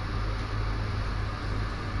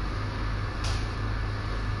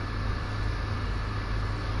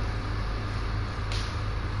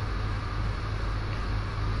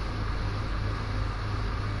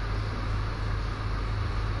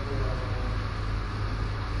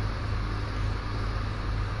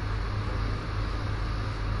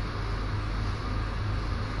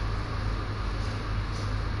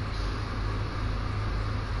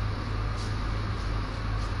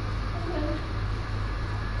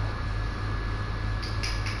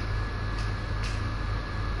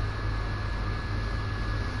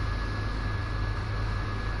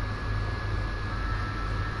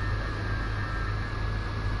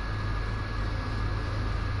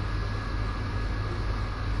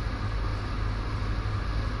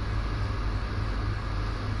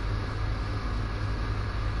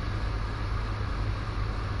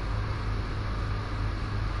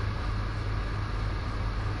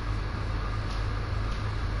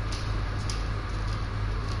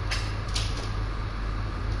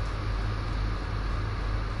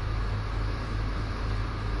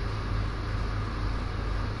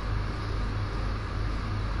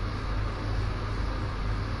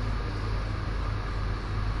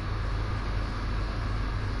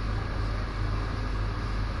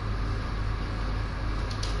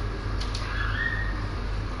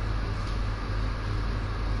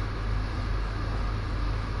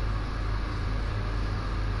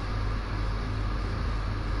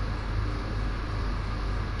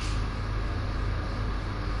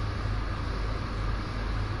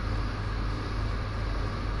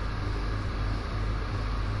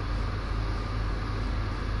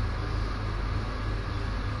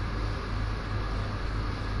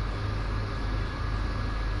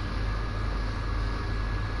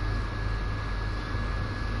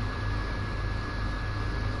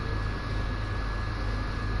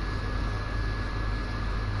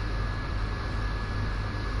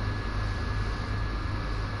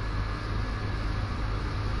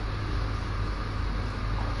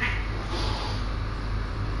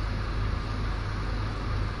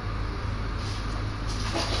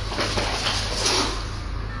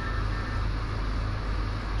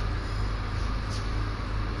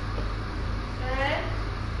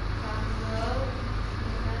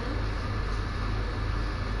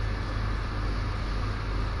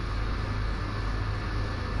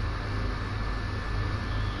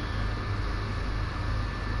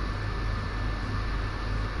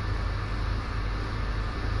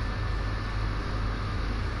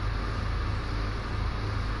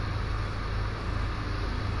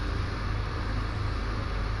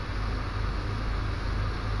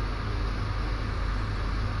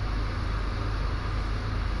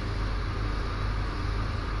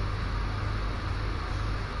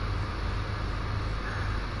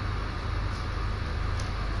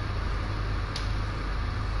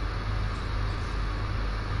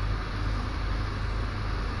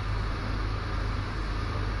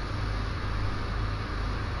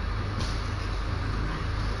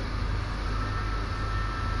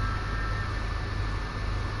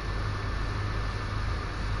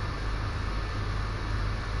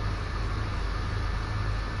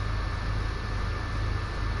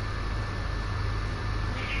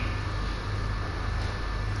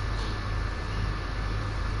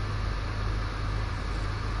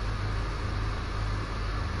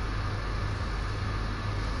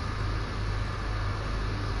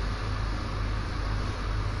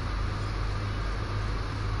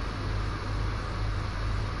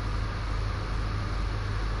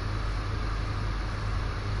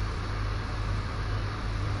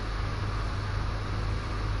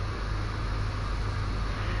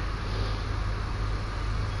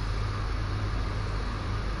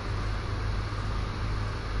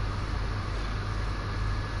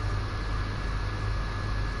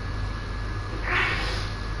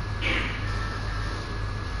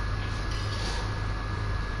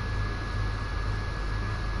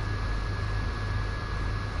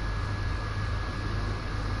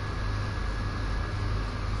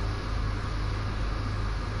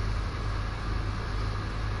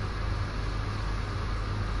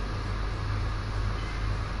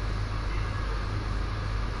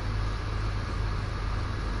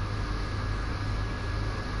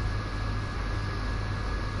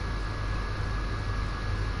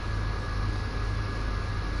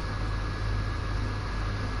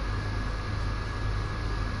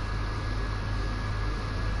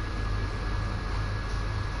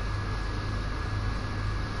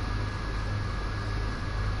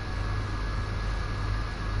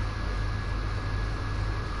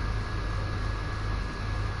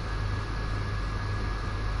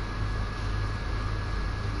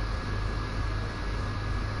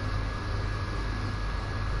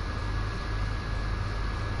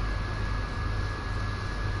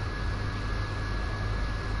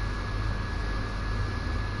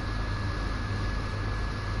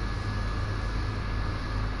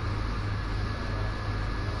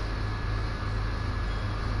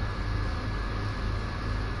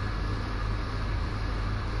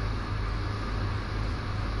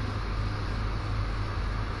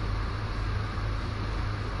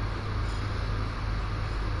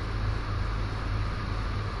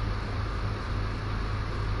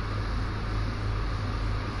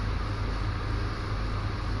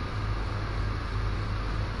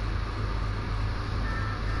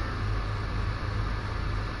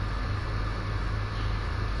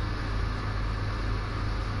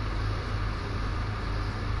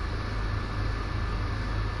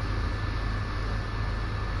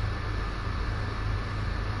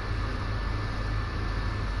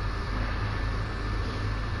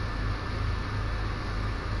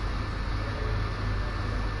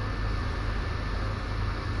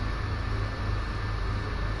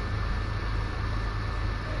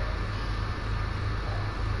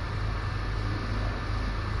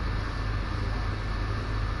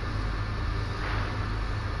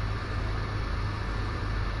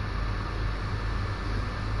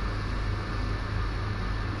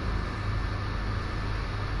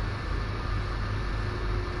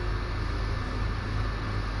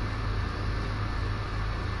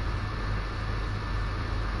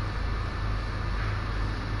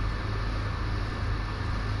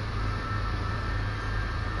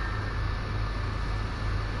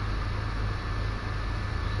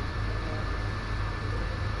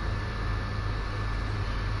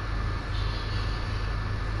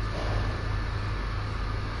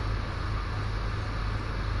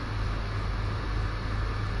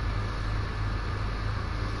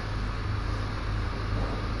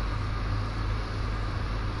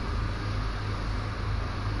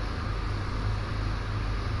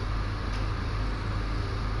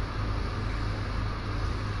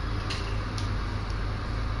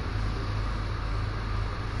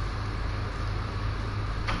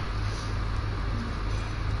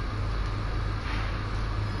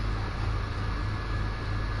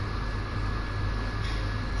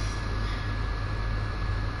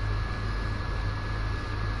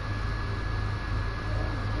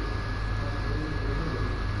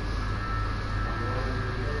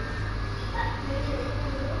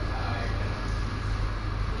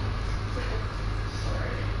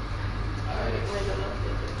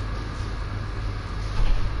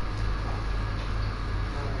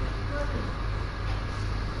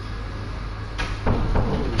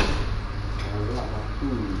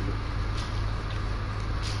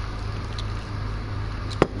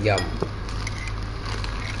 Yum.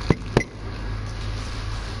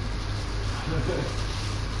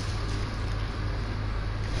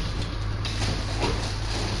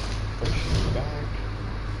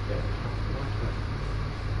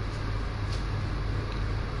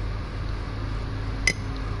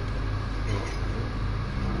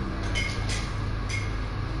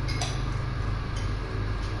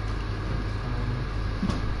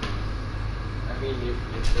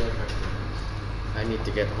 I need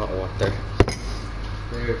to get hot water.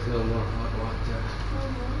 There is no more hot water.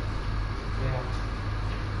 Yeah.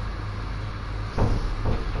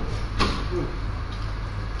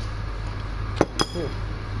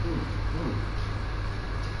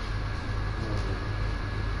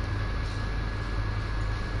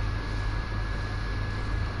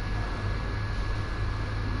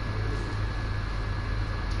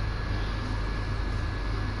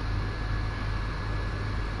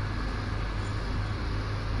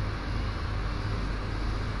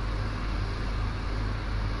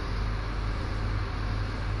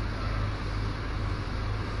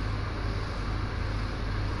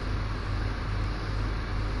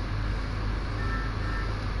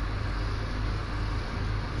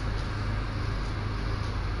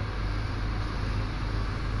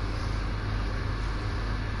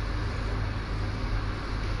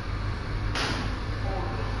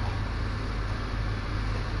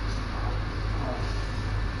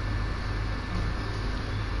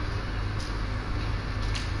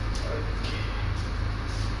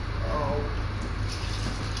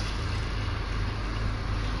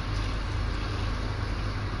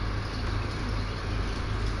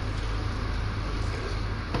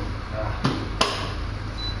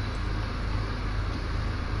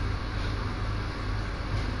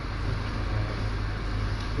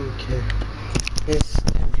 Okay. Is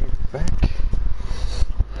Andrew back?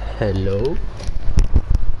 Hello?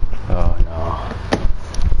 Oh no.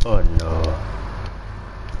 Oh no.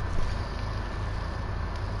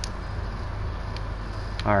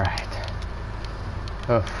 Alright.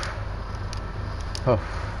 Oof. Oof.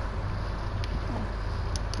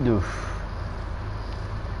 Oof.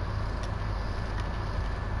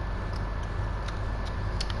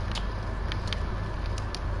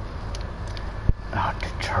 Oh, the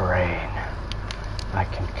terrain. I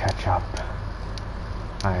can catch up.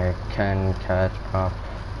 I can catch up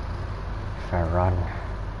if I run.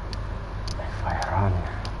 If I run,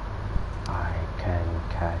 I can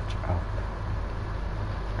catch up.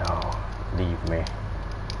 No, leave me.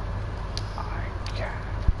 I can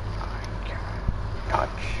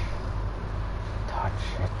touch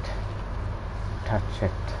it, touch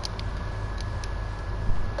it,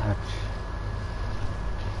 touch,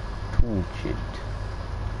 touch it.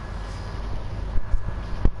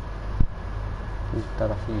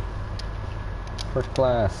 First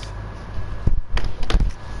class.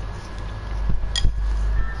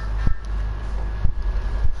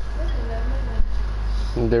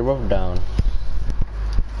 They're both down.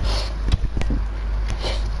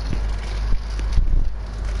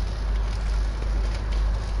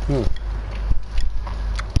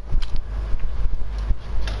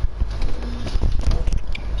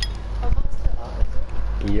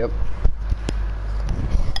 Yep.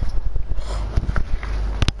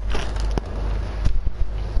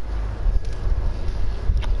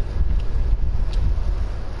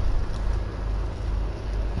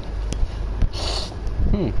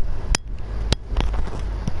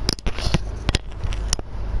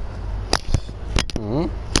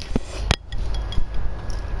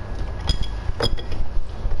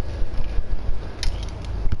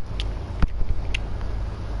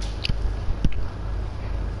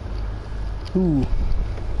 Ooh.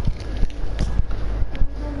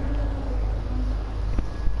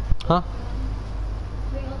 Huh?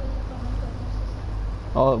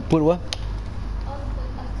 Oh, put what?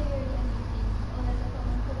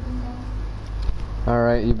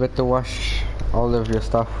 Alright, you better wash all of your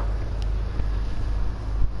stuff.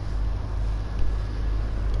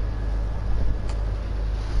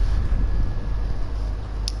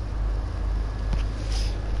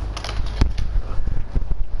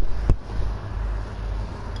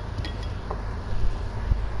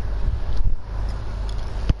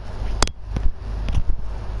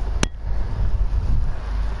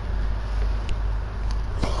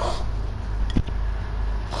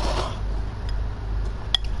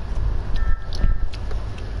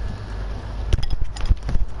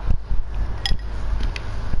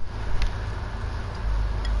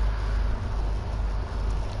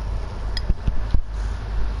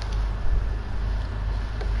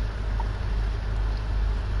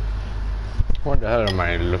 What the hell am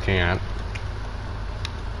I looking at?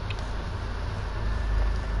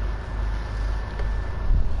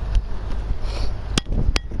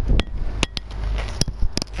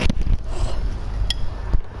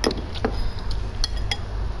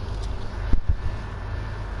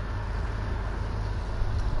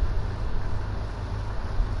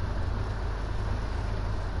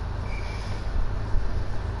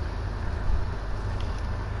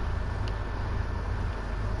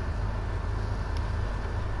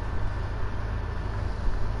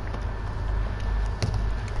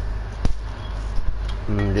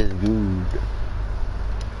 This is good.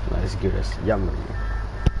 Let's give us yummy.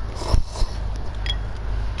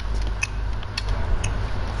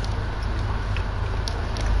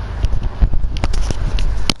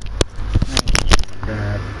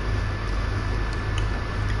 That.